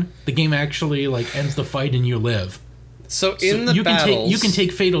drop down, the game actually like ends the fight and you live. So the battles, you can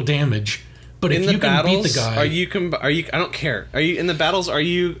take fatal damage, but if you can beat the guy, are you? I don't care. Are you in the battles? Are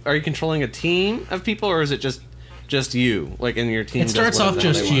you controlling a team of people, or is it just you? Like in your team, it starts off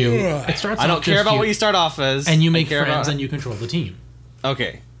just you. It starts. I don't care about what you start off as, and you make friends and you control the team.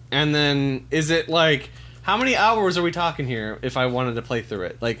 Okay, and then is it like? How many hours are we talking here if I wanted to play through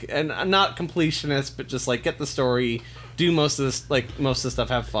it? Like, and I'm not completionist, but just like get the story, do most of this, like most of the stuff,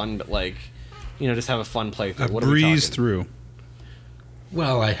 have fun, but like, just have a fun playthrough. What breeze through.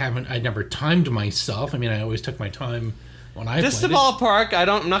 Well, I never timed myself. I mean, I always took my time when I just the ballpark.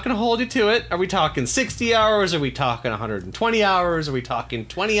 I'm not going to hold you to it. Are we talking 60 hours? Are we talking 120 hours? Are we talking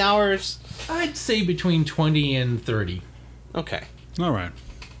 20 hours? I'd say between 20 and 30. Okay. All right.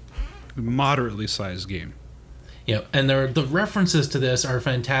 Moderately sized game. Yeah, and the references to this are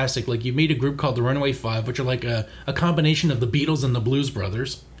fantastic. Like, you meet a group called the Runaway Five, which are like a combination of the Beatles and the Blues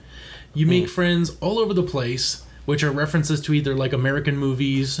Brothers. You make friends all over the place, which are references to either like American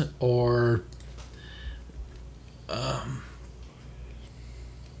movies or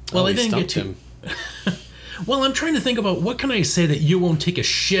well, I didn't get to well, I'm trying to think about what can I say that you won't take a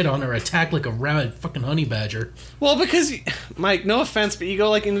shit on or attack like a rabid fucking honey badger. Well, because Mike, no offense, but you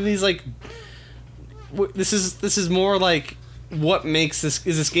go like into these like this is more like what makes is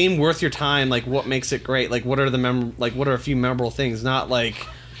this game worth your time? Like what makes it great? Like what are what are a few memorable things? Not like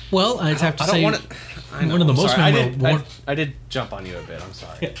well, I'd have to say one of the most memorable. I did jump on you a bit. I'm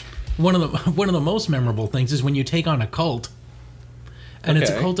sorry. Yeah. One of the most memorable things is when you take on a cult, and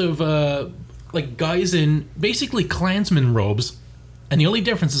it's a cult of like guys in basically Klansman robes, and the only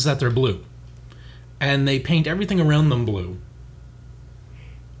difference is that they're blue, and they paint everything around them blue,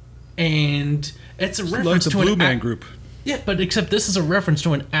 and it's a reference to Blue Man Group. Yeah, but except this is a reference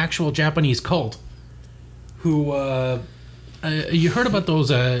to an actual Japanese cult. Who you heard about those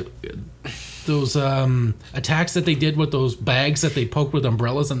attacks that they did with those bags that they poked with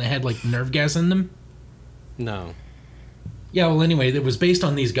umbrellas and they had like nerve gas in them? No. Yeah, well, anyway, it was based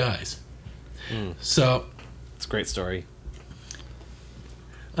on these guys. So it's a great story.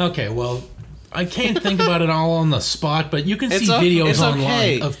 Okay, well, I can't think about it all on the spot, but you can see videos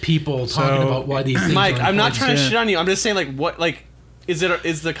online of people talking about why these things Mike, are I'm not trying to shit on you. I'm just saying, like, what, like, is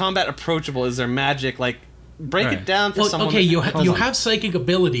the combat approachable? Is there magic? Like, break it down for someone. Okay, you have psychic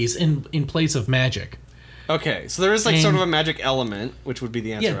abilities in place of magic. Okay, so there is like sort of a magic element, which would be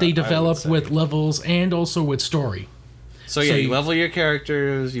the answer. Yeah, they develop with levels and also with story. So you level your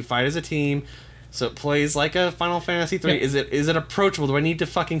characters, you fight as a team, so it plays like a Final Fantasy 3. Yeah. Is it approachable? Do I need to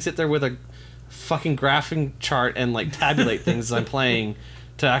fucking sit there with a fucking graphing chart and like tabulate things as I'm playing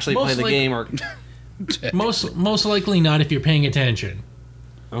to actually play the game? Or most likely not if you're paying attention.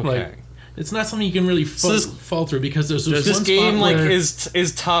 Okay. Like, it's not something you can really fall through because there's this game like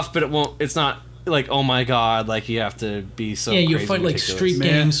is tough, but it's not like, oh my god, like you have to be so crazy. You fight like street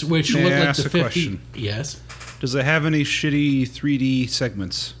gangs which look like the 50. Yes. Does it have any shitty 3D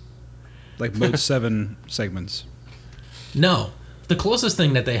segments? Like Mode 7 segments? No. The closest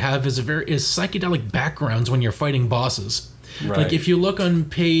thing that they have is psychedelic backgrounds when you're fighting bosses. Right. Like if you look on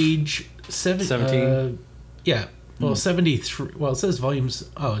page 17. Yeah. Well, 73. Well, it says volumes.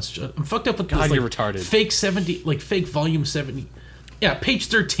 Oh, it's just, I'm fucked up with God, this. You're retarded. Fake 70, like fake volume 70. Yeah, page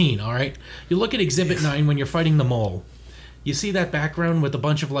 13. All right. You look at Exhibit 9 when you're fighting the mole. You see that background with a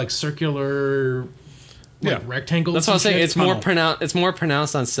bunch of like circular. Rectangles. That's what I was saying. It's more pronounced. It's more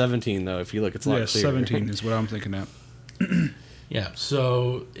pronounced on 17 though. If you look, it's a lot clearer. 17 is what I'm thinking of. Yeah,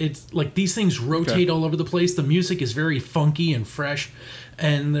 so it's like these things rotate all over the place. The music is very funky and fresh,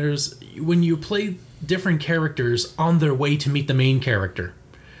 and when you play different characters on their way to meet the main character,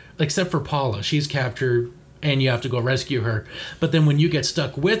 except for Paula, she's captured and you have to go rescue her. But then when you get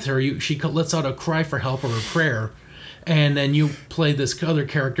stuck with her, she lets out a cry for help or a prayer. And then you play this other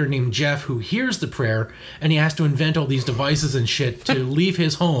character named Jeff who hears the prayer, and he has to invent all these devices and shit to leave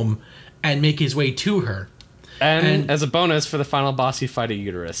his home and make his way to her. And as a bonus for the final boss, you fight a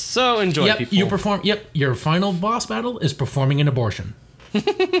uterus. So enjoy, people. You perform. Yep, your final boss battle is performing an abortion.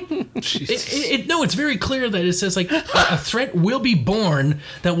 It's very clear that it says like a threat will be born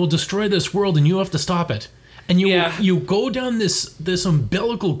that will destroy this world, and you have to stop it. And you go down this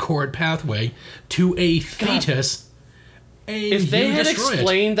umbilical cord pathway to a fetus. And if they had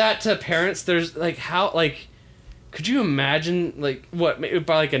explained that to parents, there's like how like. Could you imagine, like, what,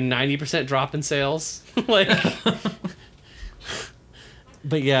 by like a 90% drop in sales? Like,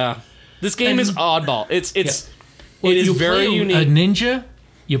 but yeah, this game is oddball. It is very unique. A ninja,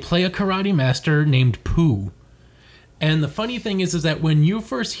 you play a karate master named Pooh. And the funny thing is that when you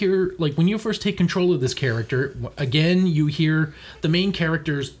first take control of this character, again, you hear the main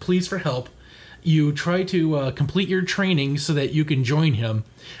character's pleas for help. You try to complete your training so that you can join him.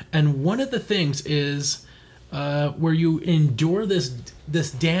 And one of the things is... where you endure this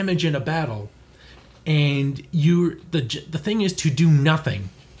damage in a battle, and the thing is to do nothing.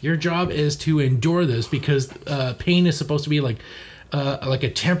 Your job is to endure this because pain is supposed to be like a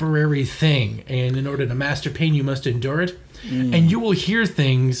temporary thing, and in order to master pain, you must endure it. And you will hear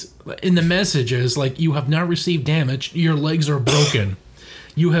things in the messages like you have now received damage, your legs are broken.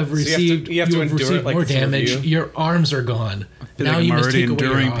 You have received more damage. Your arms are gone. Now you must take away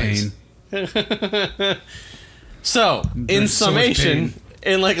your eyes. Pain. So, in summation,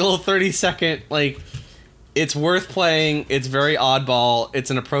 in like a little 30-second, like, it's worth playing, it's very oddball,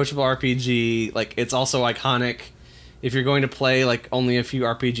 it's an approachable RPG, like, it's also iconic. If you're going to play, like, only a few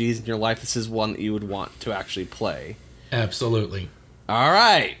RPGs in your life, this is one that you would want to actually play. Absolutely.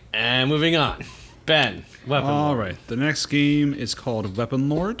 Alright, and moving on. Ben, Weapon Lord. Alright, the next game is called Weapon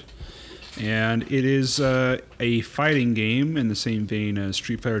Lord, and it is a fighting game in the same vein as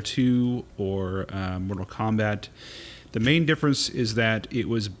Street Fighter II or Mortal Kombat. The main difference is that it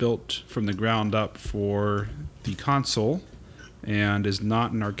was built from the ground up for the console and is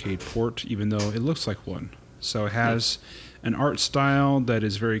not an arcade port, even though it looks like one. So it has an art style that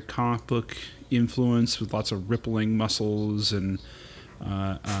is very comic book influenced with lots of rippling muscles and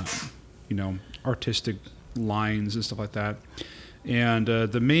artistic lines and stuff like that. And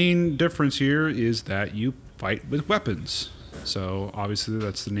the main difference here is that you fight with weapons. So obviously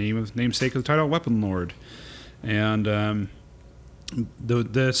that's the namesake of the title, Weapon Lord. And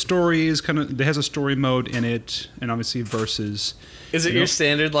the story is it has a story mode in it, and obviously versus. Is it your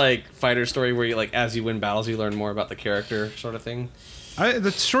standard like fighter story where you like as you win battles you learn more about the character sort of thing?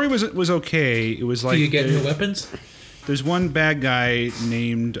 The story was okay. It was like, do you get new weapons? There's one bad guy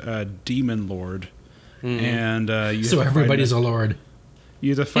named Demon Lord. And so everybody's a lord.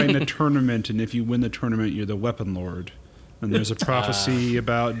 You have to fight in a tournament, and if you win the tournament, you're the Weapon Lord. And there's a prophecy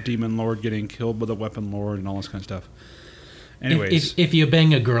about Demon Lord getting killed by the Weapon Lord and all this kind of stuff. Anyways, if you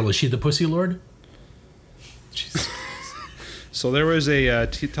bang a girl, is she the Pussy Lord? So there was a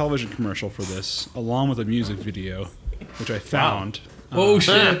television commercial for this, along with a music video, which I found. Wow. Oh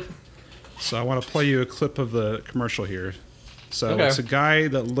shit! So I want to play you a clip of the commercial here. So it's a guy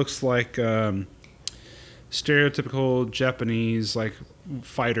that looks like. Stereotypical Japanese like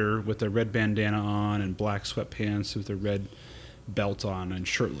fighter with a red bandana on and black sweatpants with a red belt on and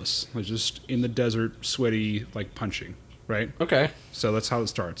shirtless, like just in the desert, sweaty, like punching, right? Okay. So that's how it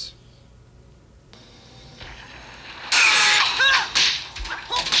starts.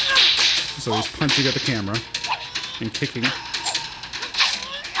 So he's punching at the camera and kicking.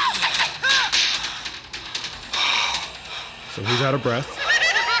 So he's out of breath.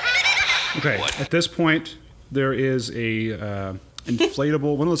 Okay, at this point, there is a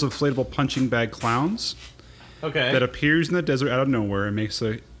inflatable, one of those inflatable punching bag clowns. Okay. That appears in the desert out of nowhere and makes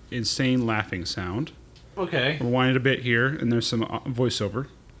an insane laughing sound. Okay. We're winding a bit here, and there's some voiceover.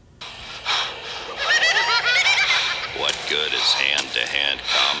 What good is hand-to-hand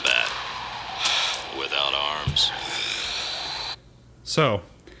combat without arms? So,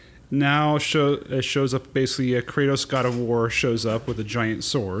 now it shows up, basically, Kratos, God of War, shows up with a giant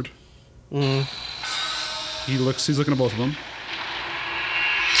sword. He's looking at both of them.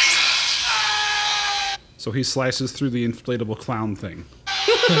 So he slices through the inflatable clown thing.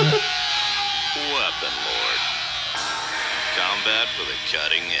 Weapon Lord. Combat with a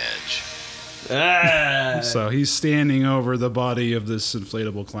cutting edge. So he's standing over the body of this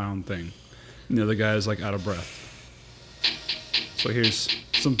inflatable clown thing. And the other guy is like out of breath. So here's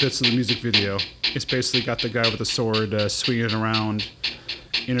some bits of the music video. It's basically got the guy with the sword swinging around,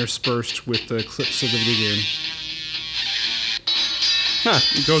 interspersed with the clips of the video game.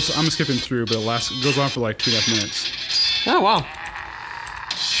 It goes. I'm skipping through, but it goes on for like 2.5 minutes. Oh wow!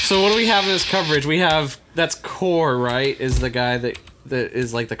 So what do we have in this coverage? We have that's Core, right? Is the guy that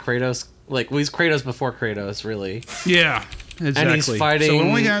is like the Kratos, like he's Kratos before Kratos, really? Yeah, exactly. And he's fighting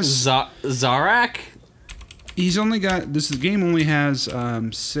Zarak. He's only got this game only has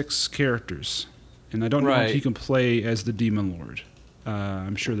 6 characters, and I don't know if you can play as the Demon Lord.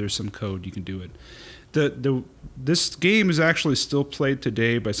 I'm sure there's some code you can do it. This game is actually still played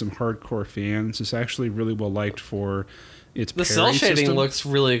today by some hardcore fans. It's actually really well liked for its parry cell shading system. Looks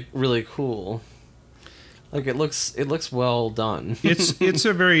really, really cool. Like it looks well done. It's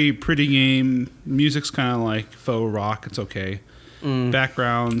a very pretty game. Music's kind of like faux rock. It's okay.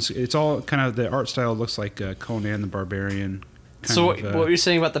 Backgrounds. It's all kind of the art style looks like Conan the Barbarian. So what were you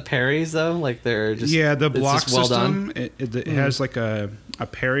saying about the parries though? Like they're just the block system. It has like a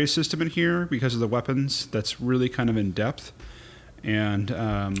parry system in here because of the weapons. That's really kind of in depth, and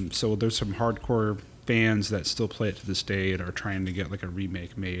so there's some hardcore fans that still play it to this day and are trying to get like a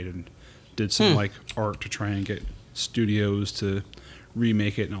remake made and did some like art to try and get studios to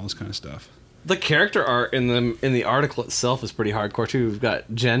remake it and all this kind of stuff. The character art in the article itself is pretty hardcore too. We've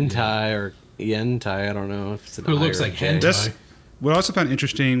got Gentai or Yentai, I don't know if it's an who looks like hentai. What I also found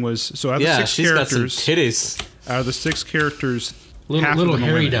interesting was so out of the 6 she's characters, got some titties. Out of the 6 characters, little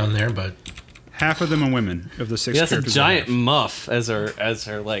hairy down there, but half of them are women. Of the 6 characters, a giant muff as her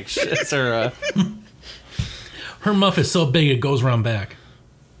like as her. Her muff is so big it goes around back.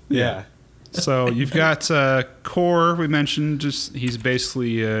 Yeah. So you've got Kor. We mentioned he's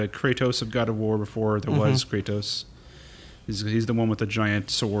basically Kratos of God of War before there was Kratos. He's the one with the giant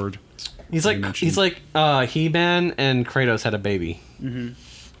sword. He's like He-Man and Kratos had a baby.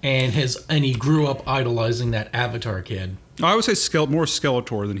 And he grew up idolizing that Avatar kid. I would say more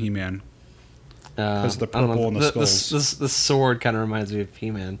Skeletor than He-Man. Because the purple and the skulls. The sword kind of reminds me of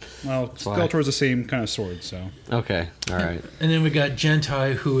He-Man. Well, Skeletor is the same kind of sword, so. Okay, all right. And then we got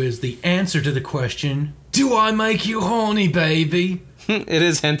Gentai, who is the answer to the question, do I make you horny, baby? It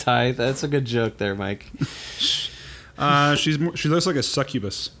is hentai. That's a good joke there, Mike. She looks like a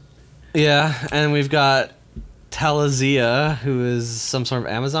succubus. Yeah, and we've got Talazia, who is some sort of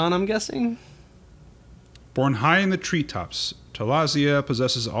Amazon, I'm guessing? Born high in the treetops, Talazia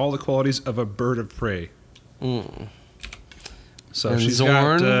possesses all the qualities of a bird of prey. So and she's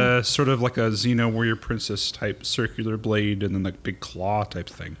got sort of like a Xeno warrior princess type circular blade and then like big claw type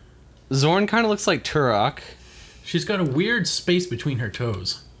thing. Zorn kind of looks like Turok. She's got a weird space between her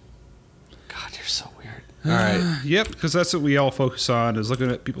toes. God, you're so weird. All right. Yep, because that's what we all focus on is looking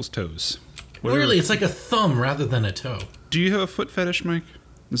at people's toes. Really, it's like a thumb rather than a toe. Do you have a foot fetish, Mike?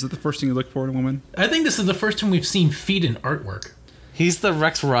 Is that the first thing you look for in a woman? I think this is the first time we've seen feet in artwork. He's the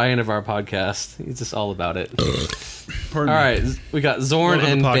Rex Ryan of our podcast. He's just all about it. All right, we got Zorn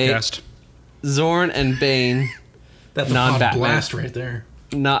and Bane. Zorn and Bane. That's a hot blast right there.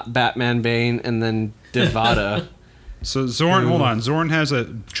 Not Batman Bane, and then Devada. So Zorn, hold on. Zorn has a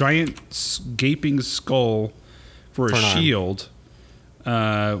giant gaping skull for a shield,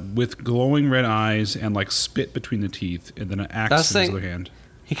 with glowing red eyes and like spit between the teeth, and then an axe in his other hand.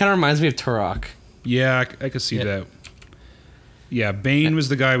 He kind of reminds me of Turok. Yeah, I could see that. Yeah, Bane was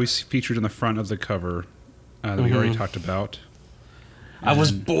the guy we featured in the front of the cover that we already talked about. I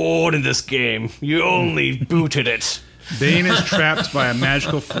was bored in this game. You only booted it. Bane is trapped by a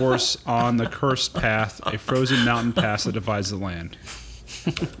magical force on the cursed path, a frozen mountain pass that divides the land.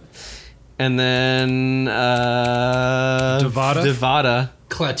 And then Devada.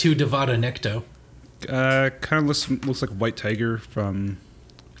 Klaatu Devada Necto. Kind of looks like White Tiger from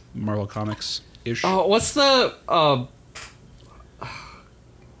Marvel Comics ish. Oh, what's the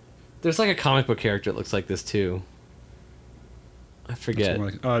there's like a comic book character that looks like this too. I forget.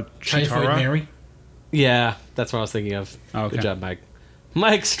 Chitara? Mary? Yeah, that's what I was thinking of. Oh, okay. Good job, Mike.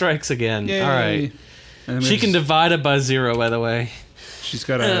 Mike strikes again. Yay. All right. She can divide it by 0, by the way. She's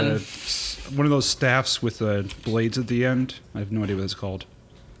got one of those staffs with blades at the end. I have no idea what it's called.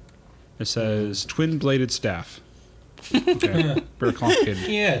 It says twin-bladed staff. Okay. Very complicated.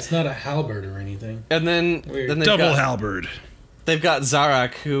 Yeah, it's not a halberd or anything. And then double halberd. They've got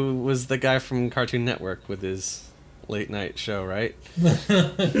Zarak, who was the guy from Cartoon Network with his late night show, right?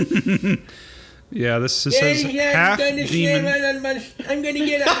 Yeah, this just says half demon. I'm gonna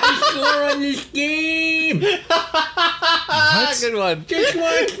get a high score on this game. What? Good one. Just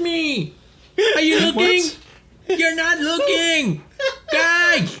watch me. Are you looking? What? You're not looking,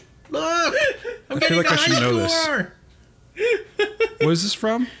 guys. Look, I'm getting a high score. What is this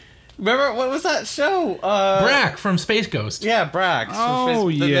from? Remember, what was that show? Brack from Space Ghost. Yeah, Brack. Oh,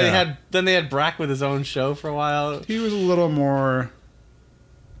 yeah. Then they had Brack with his own show for a while. He was a little more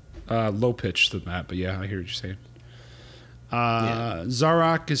low pitched than that, but yeah, I hear what you're saying.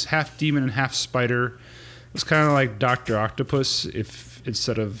 Zarak is half demon and half spider. It's kind of like Dr. Octopus if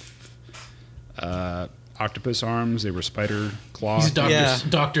instead of octopus arms. They were spider claws. He's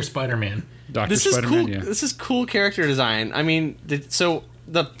Dr. Spider-Man. Dr. Spider-Man, cool. This is cool character design. I mean,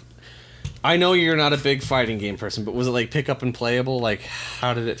 I know you're not a big fighting game person, but was it like pick up and playable? Like,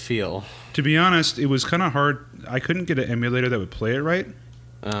 how did it feel? To be honest, it was kind of hard. I couldn't get an emulator that would play it right.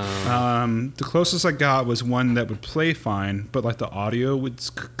 The closest I got was one that would play fine, but like the audio would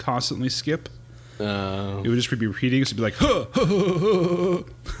constantly skip. It would just be repeating. So it'd be like, huh, huh, huh,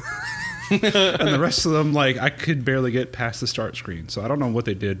 huh. And the rest of them, like, I could barely get past the start screen. So I don't know what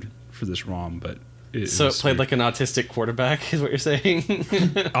they did for this ROM, but it played weird. Like an autistic quarterback, is what you're saying?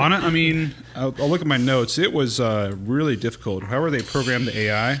 On it, I mean, I'll look at my notes. It was really difficult. However they programmed the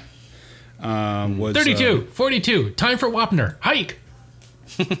AI was 32, 42. Time for Wapner. Hike.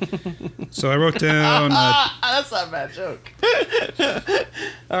 So I wrote down. That's not a bad joke.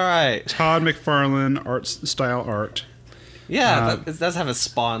 All right. Todd McFarlane style art. Yeah, it does have a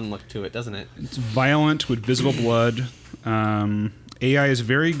Spawn look to it, doesn't it? It's violent with visible blood. AI is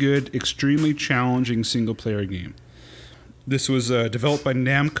very good, extremely challenging single-player game. This was developed by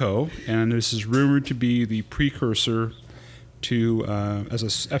Namco, and this is rumored to be the precursor to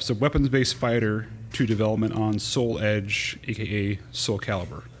as a weapons-based fighter to development on Soul Edge, aka Soul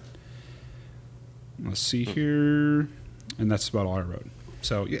Calibur. Let's see here, and that's about all I wrote.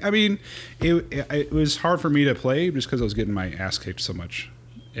 So, I mean, it was hard for me to play just because I was getting my ass kicked so much.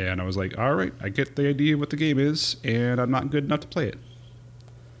 And I was like, all right, I get the idea of what the game is, and I'm not good enough to play it.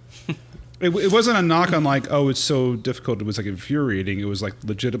 It wasn't a knock on like, oh, it's so difficult. It was like infuriating. It was like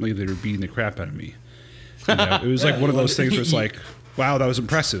legitimately they were beating the crap out of me. You know? It was like one of those things where it's like, wow, that was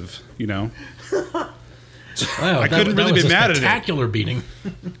impressive, you know? Wow, I couldn't really be mad at it. Spectacular beating.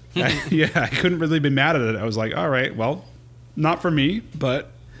 I couldn't really be mad at it. I was like, all right, well, not for me,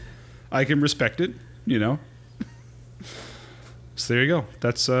 but I can respect it, you know? So there you go.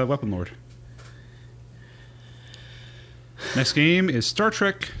 That's Weapon Lord. Next game is Star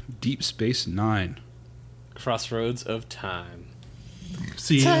Trek Deep Space Nine. Crossroads of Time.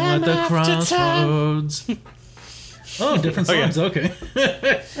 See you at the crossroads. Oh, different songs. Okay.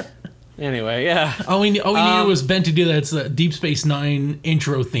 Anyway, yeah. All we needed was Ben to do that. It's the Deep Space Nine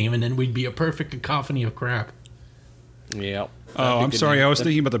intro theme, and then we'd be a perfect cacophony of crap. Yep. Oh, I'm sorry. I was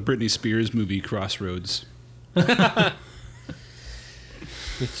thinking about the Britney Spears movie Crossroads.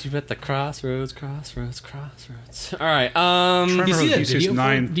 Get you at the crossroads. All right. Do you see that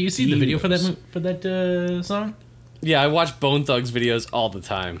video? Do you see the video for that song? Yeah, I watch Bone Thugs videos all the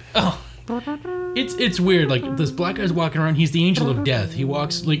time. Oh, it's weird. Like this black guy's walking around. He's the angel of death. He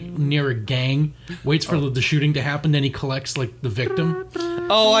walks like near a gang, waits for the shooting to happen, then he collects like the victim.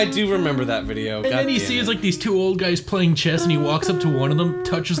 Oh, I do remember that video. And then he sees like these two old guys playing chess, and he walks up to one of them,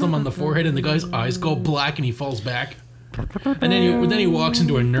 touches them on the forehead, and the guy's eyes go black, and he falls back. And then he walks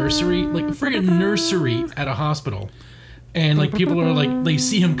into a nursery, like a friggin' nursery at a hospital. And like people are like, they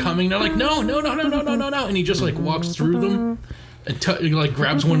see him coming, they're like, no, and he just like walks through them and like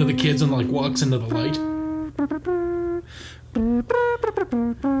grabs one of the kids and like walks into the light.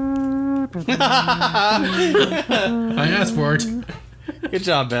 I asked for it. Good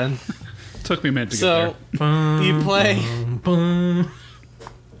job, Ben. Took me a minute to get there. So, you play... Oh,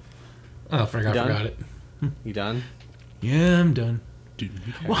 I forgot it. You done? Yeah, I'm done.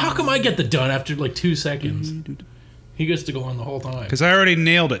 Well, how come I get the done after like 2 seconds? He gets to go on the whole time. Because I already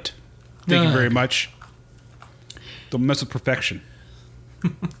nailed it. Thank you very much. Don't mess with perfection.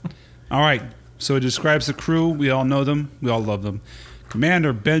 All right. So it describes the crew. We all know them. We all love them.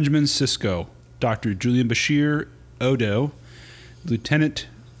 Commander Benjamin Sisko, Dr. Julian Bashir Odo, Lieutenant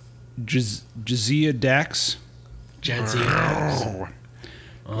Jadzia Dax,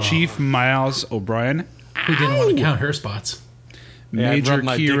 Chief Miles O'Brien. Who didn't want to count her spots? Major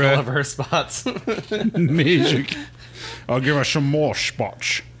Kira. Of her spots. Major. I'll give her some more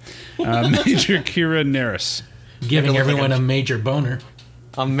spots. Major Kira Nerys. Giving everyone a major boner.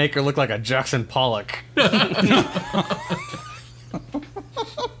 I'll make her look like a Jackson Pollock.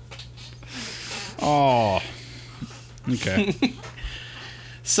 Oh. Okay.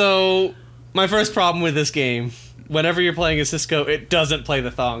 So, my first problem with this game, whenever you're playing a Sisko, it doesn't play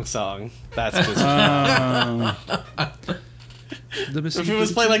the thong song. That's just... If it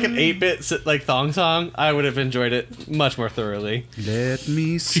was playing like an 8-bit like thong song, I would have enjoyed it much more thoroughly. Let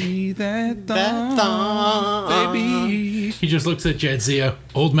me see that thong, baby. He just looks at Jadzia.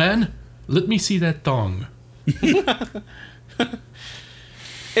 Old man, let me see that thong.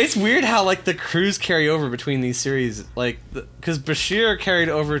 It's weird how like the crews carry over between these series, like because Bashir carried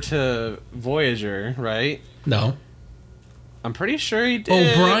over to Voyager, right? No. I'm pretty sure he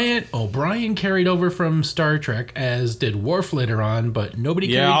did. O'Brien carried over from Star Trek, as did Worf later on, but nobody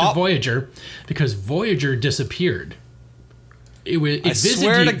carried to Voyager because Voyager disappeared. I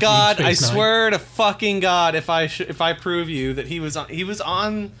swear to God, I swear to fucking God, if I prove you that he was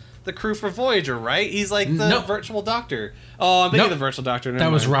on the crew for Voyager, right? He's like the virtual doctor. Oh, I'm thinking the virtual doctor.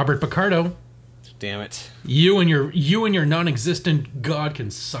 That was Robert Picardo. Damn it! You and your non-existent God can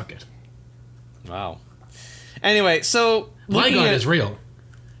suck it. Wow. Anyway, so my God is real.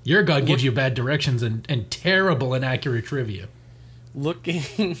 Your God gives you bad directions and terrible inaccurate trivia.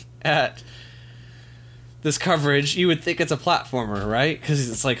 Looking at this coverage, you would think it's a platformer, right? Because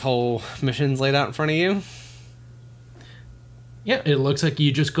it's like whole missions laid out in front of you. Yeah, it looks like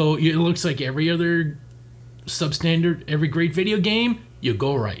you just go. It looks like every other substandard, every great video game, you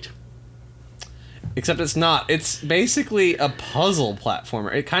go right. Except it's not. It's basically a puzzle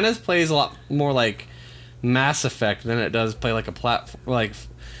platformer. It kind of plays a lot more like Mass Effect than it does play like a platform, like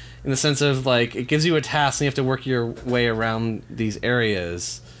in the sense of like it gives you a task and you have to work your way around these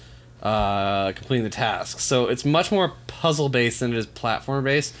areas, completing the tasks. So it's much more puzzle based than it is platform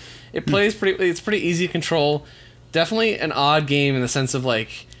based. It plays pretty. It's pretty easy to control. Definitely an odd game in the sense of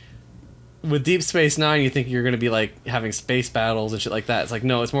like with Deep Space Nine, you think you're going to be like having space battles and shit like that. It's like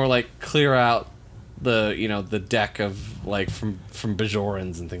no, it's more like clear out the deck of like from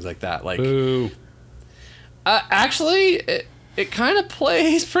Bajorans and things like that. Like, boo. Actually, it kind of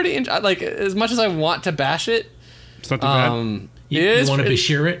plays pretty. Like as much as I want to bash it, it's not too bad. You want to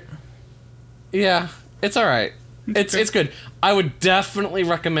Bashir it? Yeah, it's all right. It's good. I would definitely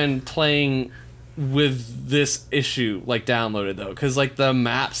recommend playing with this issue like downloaded though, because like the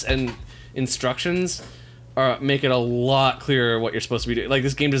maps and instructions make it a lot clearer what you're supposed to be doing. Like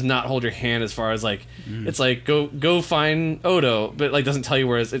this game does not hold your hand as far as like it's like go find Odo, but like doesn't tell you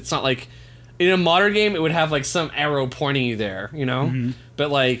where it's not like in a modern game it would have like some arrow pointing you there, you know.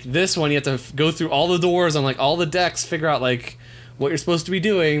 But like this one, you have to go through all the doors on like all the decks, figure out like what you're supposed to be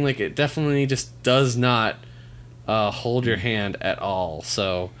doing. Like it definitely just does not hold your hand at all.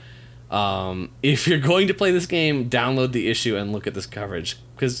 So if you're going to play this game, download the issue and look at this coverage,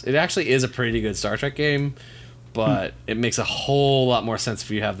 because it actually is a pretty good Star Trek game, but it makes a whole lot more sense if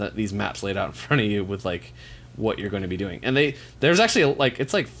you have these maps laid out in front of you with like what you're going to be doing. And there's actually like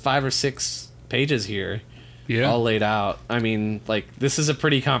it's like 5 or 6 pages here, all laid out. I mean, like this is a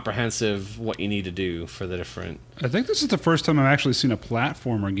pretty comprehensive what you need to do for the different. I think this is the first time I've actually seen a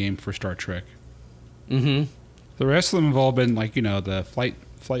platformer game for Star Trek. The rest of them have all been like the flight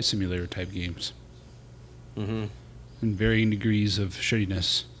simulator type games. In varying degrees of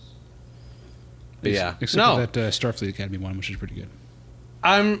shittiness. Except for that Starfleet Academy one, which is pretty good.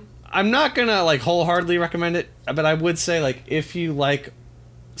 I'm not gonna like wholeheartedly recommend it, but I would say like if you like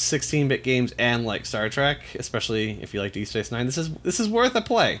 16-bit games and like Star Trek, especially if you like Deep Space Nine, this is worth a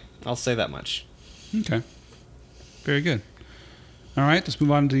play. I'll say that much. Okay. Very good. All right, let's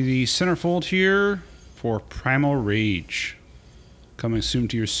move on to the centerfold here for Primal Rage. Coming soon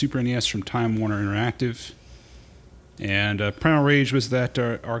to your Super NES from Time Warner Interactive. And Primal Rage was that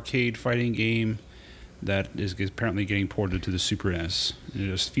arcade fighting game that is apparently getting ported to the Super NES. And it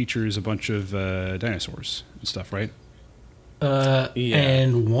just features a bunch of dinosaurs and stuff, right?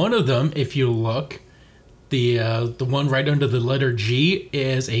 And one of them, if you look, the one right under the letter G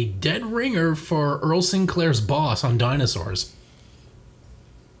is a dead ringer for Earl Sinclair's boss on Dinosaurs.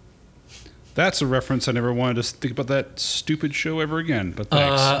 That's a reference I never wanted to think about that stupid show ever again, but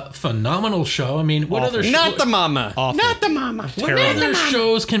thanks. Phenomenal show. I mean, what other Not the mama. Awful. Not the mama. What other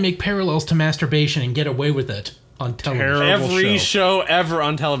shows can make parallels to masturbation and get away with it on television? Terrible Every show ever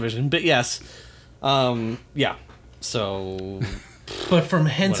on television. But yes. Yeah. So but from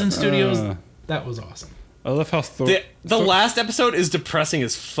Henson Studios, that was awesome. I love how the last episode is depressing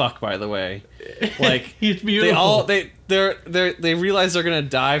as fuck, by the way. Like it's beautiful. They realize they're gonna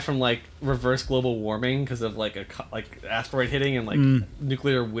die from like reverse global warming because of like asteroid hitting and like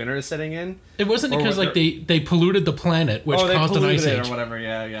nuclear winter setting in. It wasn't because like they polluted the planet, which caused an ice age or whatever.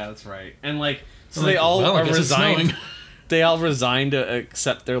 Yeah, that's right. And like so they all are resigned. They all resigned to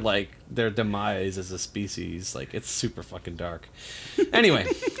accept their demise as a species. Like it's super fucking dark. Anyway.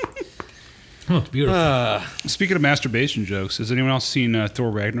 Oh, it's beautiful. Speaking of masturbation jokes, has anyone else seen Thor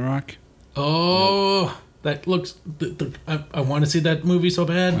Ragnarok? Oh, nope. That looks... I want to see that movie so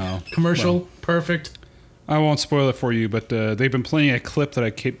bad. Oh, Commercial, perfect. I won't spoil it for you, but they've been playing a clip that I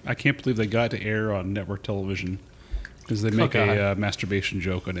can't believe they got to air on network television because they make a masturbation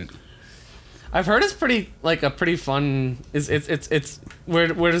joke on it. I've heard it's pretty fun. It's where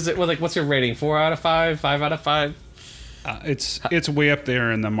does it? Well, like, what's your rating? 4 out of 5? 5 out of 5? It's way up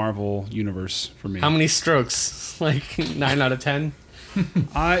there in the Marvel universe for me. How many strokes? Like 9 out of 10?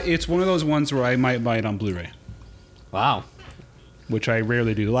 It's one of those ones where I might buy it on Blu-ray. Wow. Which I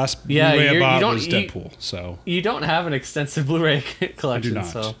rarely do. The last Blu-ray I bought was Deadpool. So you don't have an extensive Blu-ray collection. I do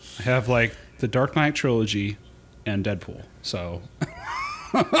not. So. I have like the Dark Knight trilogy and Deadpool. So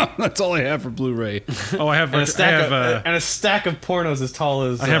that's all I have for Bluray. Oh, I have and a stack of pornos as tall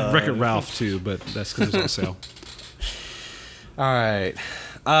as. I have Wreck-It Ralph too, but that's because it's on sale. All right.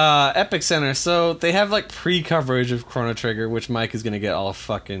 Epic Center. So they have like pre-coverage of Chrono Trigger, which Mike is gonna get all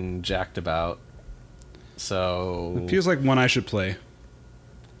fucking jacked about. So it feels like one I should play.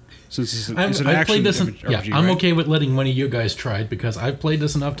 Since it's an I've played this. RPG, I'm okay with letting one of you guys try it because I've played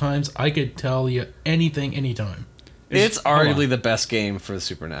this enough times. I could tell you anything, anytime. It's arguably the best game for the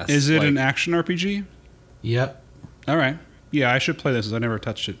Super NES. Is it an action RPG? Yep. All right. Yeah, I should play this because I never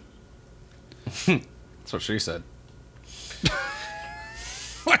touched it. That's what she said.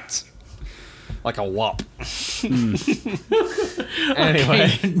 What? Like a wop.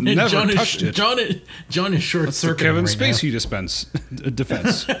 Anyway, never touched it. John is short circuiting Kevin right Spacey now.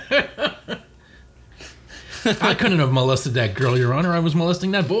 defense. I couldn't have molested that girl, Your Honor. I was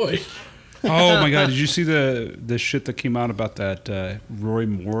molesting that boy. Oh my God! Did you see the shit that came out about that Roy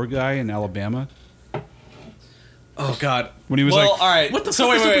Moore guy in Alabama? Oh God! When he was all right. What the so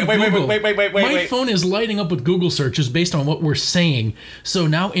fuck wait. My phone is lighting up with Google searches based on what we're saying. So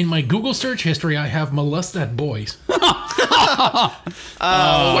now in my Google search history, I have molest that boys. Fuck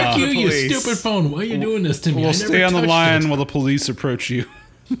you, you stupid phone! Why are you doing this to me? We'll stay on the line while the police approach you.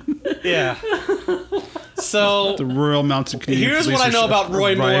 Yeah. So the Royal Mounted Canadian Here's Police what I know about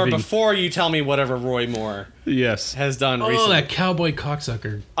Roy Moore arriving. before you tell me whatever Roy Moore has done recently. Oh, that cowboy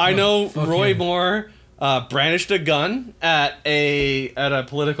cocksucker. I know Roy Moore brandished a gun at a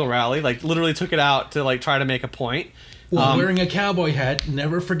political rally, like literally took it out to like try to make a point. While wearing a cowboy hat,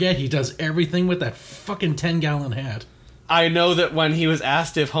 never forget he does everything with that fucking 10-gallon hat. I know that when he was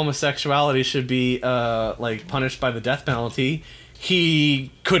asked if homosexuality should be like punished by the death penalty,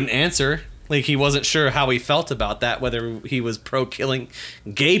 he couldn't answer. Like, he wasn't sure how he felt about that, whether he was pro-killing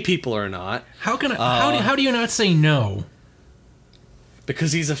gay people or not. How do you not say no?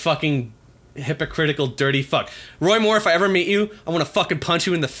 Because he's a fucking hypocritical, dirty fuck. Roy Moore, if I ever meet you, I want to fucking punch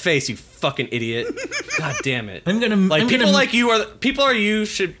you in the face, you fucking idiot. God damn it. People like you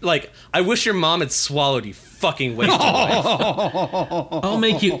should, like, I wish your mom had swallowed you fucking wasted life. I'll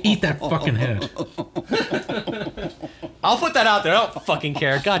make you eat that fucking head. I'll put that out there. I don't fucking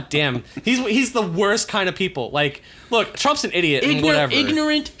care. God damn. He's the worst kind of people. Like, look, Trump's an idiot and whatever.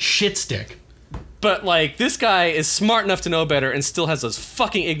 Ignorant shit stick. But, like, this guy is smart enough to know better and still has those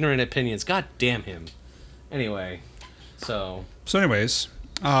fucking ignorant opinions. God damn him. Anyway, so anyways,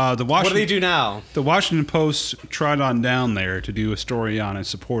 what do they do now? The Washington Post trot on down there to do a story on his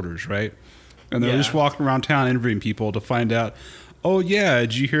supporters, right? And they're just walking around town interviewing people to find out, oh, yeah,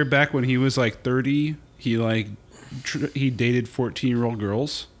 did you hear back when he was, like, 30, he dated 14-year-old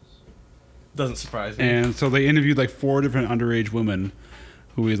girls? Doesn't surprise me. And so they interviewed, like, 4 different underage women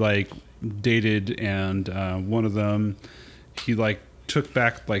who he, like, dated, and one of them, he, like, took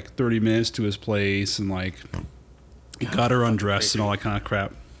back, like, 30 minutes to his place and, like, got her undressed and all that kind of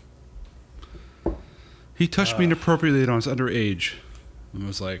crap. He touched me inappropriately when I was underage. And I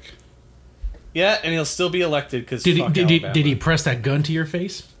was like... Yeah, and he'll still be elected because did he press that gun to your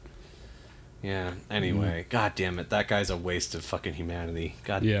face? Yeah. Anyway, God damn it, that guy's a waste of fucking humanity.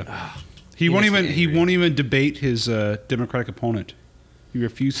 God. Yeah. He won't even debate his Democratic opponent. He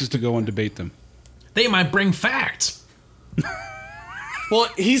refuses to go and debate them. They might bring facts. Well,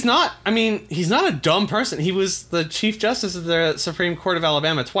 he's not. I mean, he's not a dumb person. He was the Chief Justice of the Supreme Court of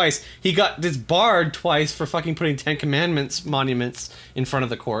Alabama twice. He got disbarred twice for fucking putting 10 Commandments monuments in front of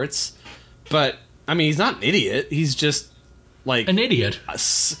the courts. But, I mean, he's not an idiot. He's just, like... An idiot?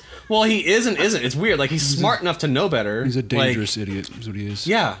 Well, he isn't. It's weird. Like, he's smart enough to know better. He's a dangerous idiot, is what he is.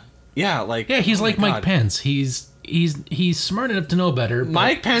 Yeah. Yeah, like... Yeah, he's like Mike Pence. He's smart enough to know better.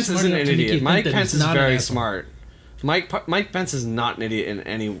 Mike Pence isn't an idiot. Mike Pence is very smart. Mike Pence is not an idiot in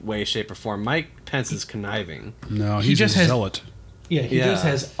any way, shape, or form. Mike Pence is conniving. No, he's just a zealot. Yeah, he just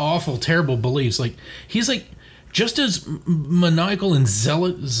has awful, terrible beliefs. Like, he's like just as maniacal and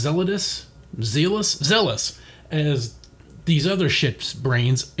zealous as these other shit's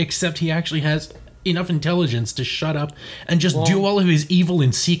brains, except he actually has enough intelligence to shut up and just do all of his evil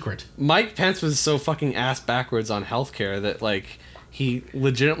in secret. Mike Pence was so fucking ass backwards on healthcare that, like, he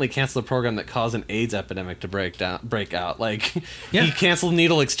legitimately canceled a program that caused an AIDS epidemic to break out. Like, he canceled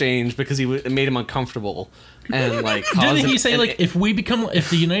needle exchange because it made him uncomfortable. And, like, didn't he say, like, if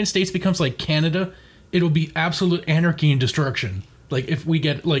the United States becomes like Canada, it'll be absolute anarchy and destruction. Like, if we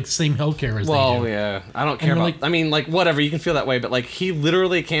get, like, same healthcare as they do. Well, yeah. I don't care about... Like, I mean, like, whatever. You can feel that way. But, like, he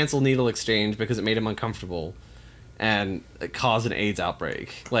literally canceled needle exchange because it made him uncomfortable. And it caused an AIDS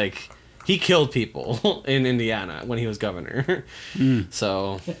outbreak. Like, he killed people in Indiana when he was governor.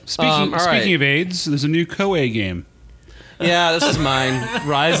 So... Speaking of AIDS, there's a new Koei game. Yeah, this is mine.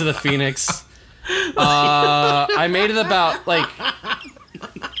 Rise of the Phoenix. I made it about, like...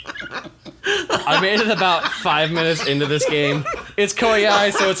 I made it about 5 minutes into this game. It's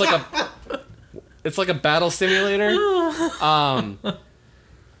Koei, so it's like a battle simulator. I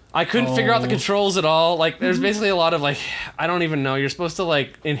couldn't figure out the controls at all. Like, there's basically a lot of, like, I don't even know. You're supposed to,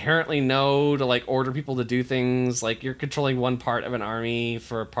 like, inherently know to, like, order people to do things. Like, you're controlling one part of an army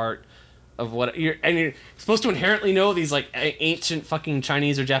for a part of what you're supposed to inherently know these, like, ancient fucking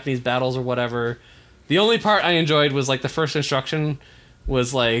Chinese or Japanese battles or whatever. The only part I enjoyed was, like, the first instruction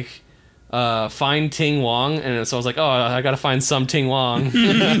was, like, find Ting Wong, and so I was like, oh, I gotta find some Ting Wong.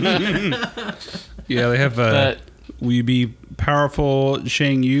 Yeah, they have will you be powerful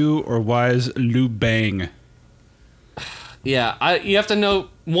Shang Yu or wise Liu Bang? Yeah, you have to know,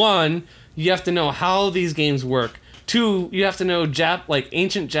 one, you have to know how these games work. Two, you have to know like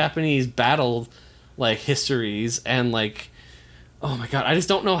ancient Japanese battle like histories, and like, oh my god, I just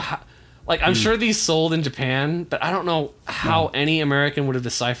don't know how. Like, I'm sure these sold in Japan, but I don't know how any American would have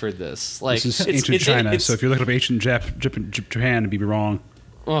deciphered this. Like, this is ancient China, so if you're looking up ancient Japan, it'd be wrong.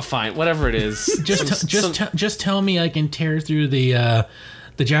 Well, fine, whatever it is. just tell me I can tear through the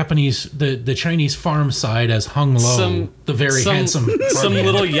Japanese, the Chinese farm side as Hung Lo, the very handsome. Some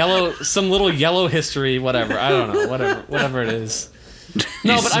little yellow history, whatever. I don't know, whatever it is.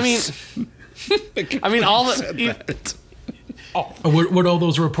 No, but I mean, all the. Would all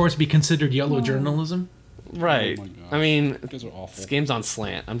those reports be considered yellow journalism? Right. Oh my gosh. I mean, you guys are awful. This game's on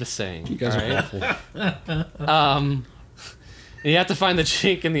slant. I'm just saying. You guys are awful. You have to find the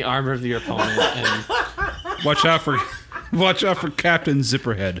chink in the armor of your opponent, and watch out for Captain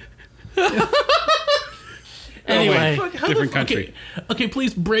Zipperhead. Anyway, different country. Okay,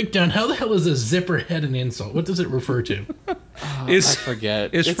 please break down. How the hell is a zipperhead an insult? What does it refer to? I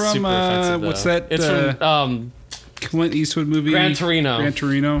forget. It's from super offensive, what's that? It's from Clint Eastwood movie, Gran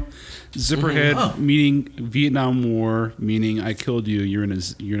Torino. Zipperhead, meaning Vietnam War, meaning I killed you. You're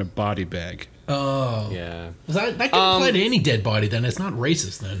in a body bag. Oh, yeah. That can apply to any dead body. Then it's not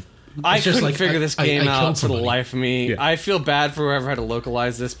racist. Then I couldn't figure this game out for the life of me. Yeah. I feel bad for whoever had to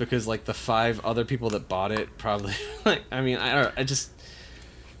localize this because, like, the 5 other people that bought it probably. Like, I mean, this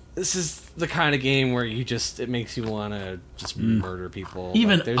is the kind of game where it makes you want to just murder people.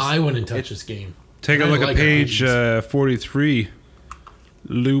 Even like, I wouldn't touch this game. Take a look at page 43.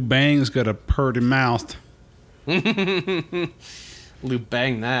 Liu Bang's got a purty mouth. Liu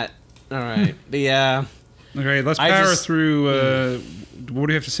Bang that. All right. Okay, let's power through. What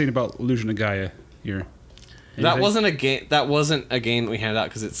do you have to say about Illusion of Gaia here? Anything? That wasn't a game. That wasn't a game that we handed out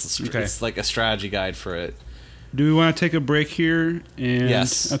because it's like a strategy guide for it. Do we want to take a break here?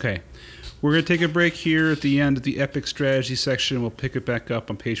 Yes. Okay. We're going to take a break here at the end of the Epic Strategy section. We'll pick it back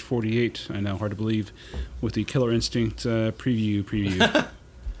up on page 48. I know, hard to believe, with the Killer Instinct preview.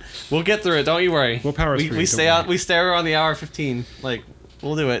 We'll get through it. Don't you worry. We'll power through. We stay on the hour 15. Like,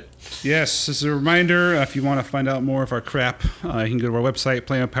 we'll do it. Yes. As a reminder, if you want to find out more of our crap, you can go to our website,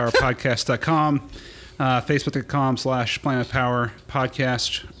 planetpowerpodcast.com, facebook.com/planetpower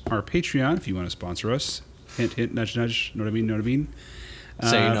podcast, our Patreon if you want to sponsor us. Hint, hint, nudge, nudge. Know what I mean?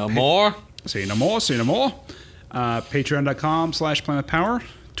 Say no more. Say no more. Patreon.com/planetpower.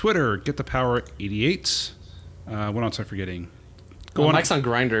 Twitter, getthepower88. What else am I forgetting? Mike's on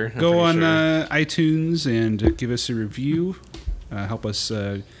Grindr. Go on iTunes and give us a review. Help us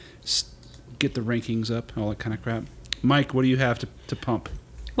get the rankings up, all that kind of crap. Mike, what do you have to pump?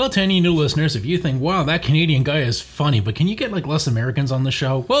 Well, to any new listeners, if you think, wow, that Canadian guy is funny, but can you get like less Americans on the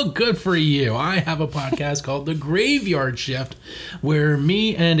show? Well, good for you. I have a podcast called The Graveyard Shift, where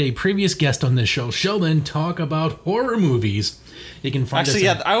me and a previous guest on this show, Sheldon, talk about horror movies. You can find us.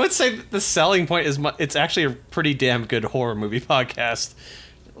 I would say the selling point is it's actually a pretty damn good horror movie podcast.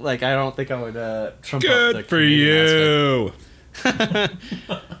 Like, I don't think I would trump good up the for you.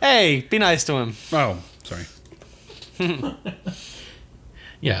 Hey, be nice to him. Oh, sorry.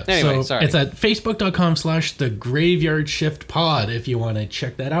 Yeah, anyway, so it's at facebook.com/The Graveyard Shift Pod if you want to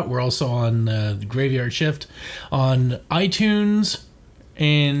check that out. We're also on The Graveyard Shift on iTunes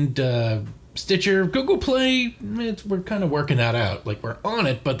and Stitcher, Google Play. We're kind of working that out. Like, we're on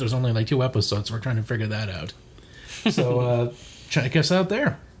it, but there's only like 2 episodes, so we're trying to figure that out. So check us out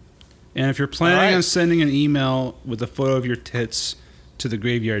there. And if you're planning on sending an email with a photo of your tits to the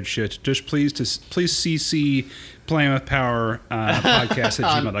graveyard shit, just please CC Playing with Power podcast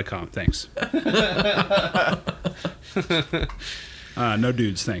at gmail.com. Thanks. No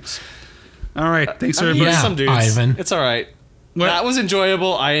dudes, thanks. All right, thanks everybody. Some dudes. Ivan. It's all right. What? That was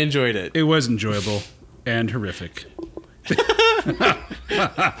enjoyable. I enjoyed it. It was enjoyable and horrific.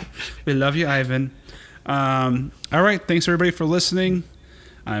 We love you, Ivan. All right, thanks everybody for listening.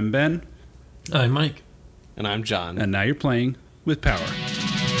 I'm Ben. I'm Mike. And I'm John. And now you're playing with Power. The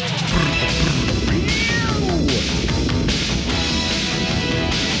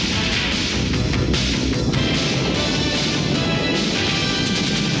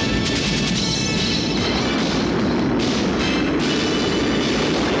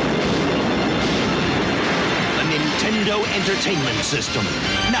Nintendo Entertainment System.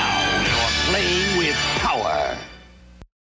 Now you're playing with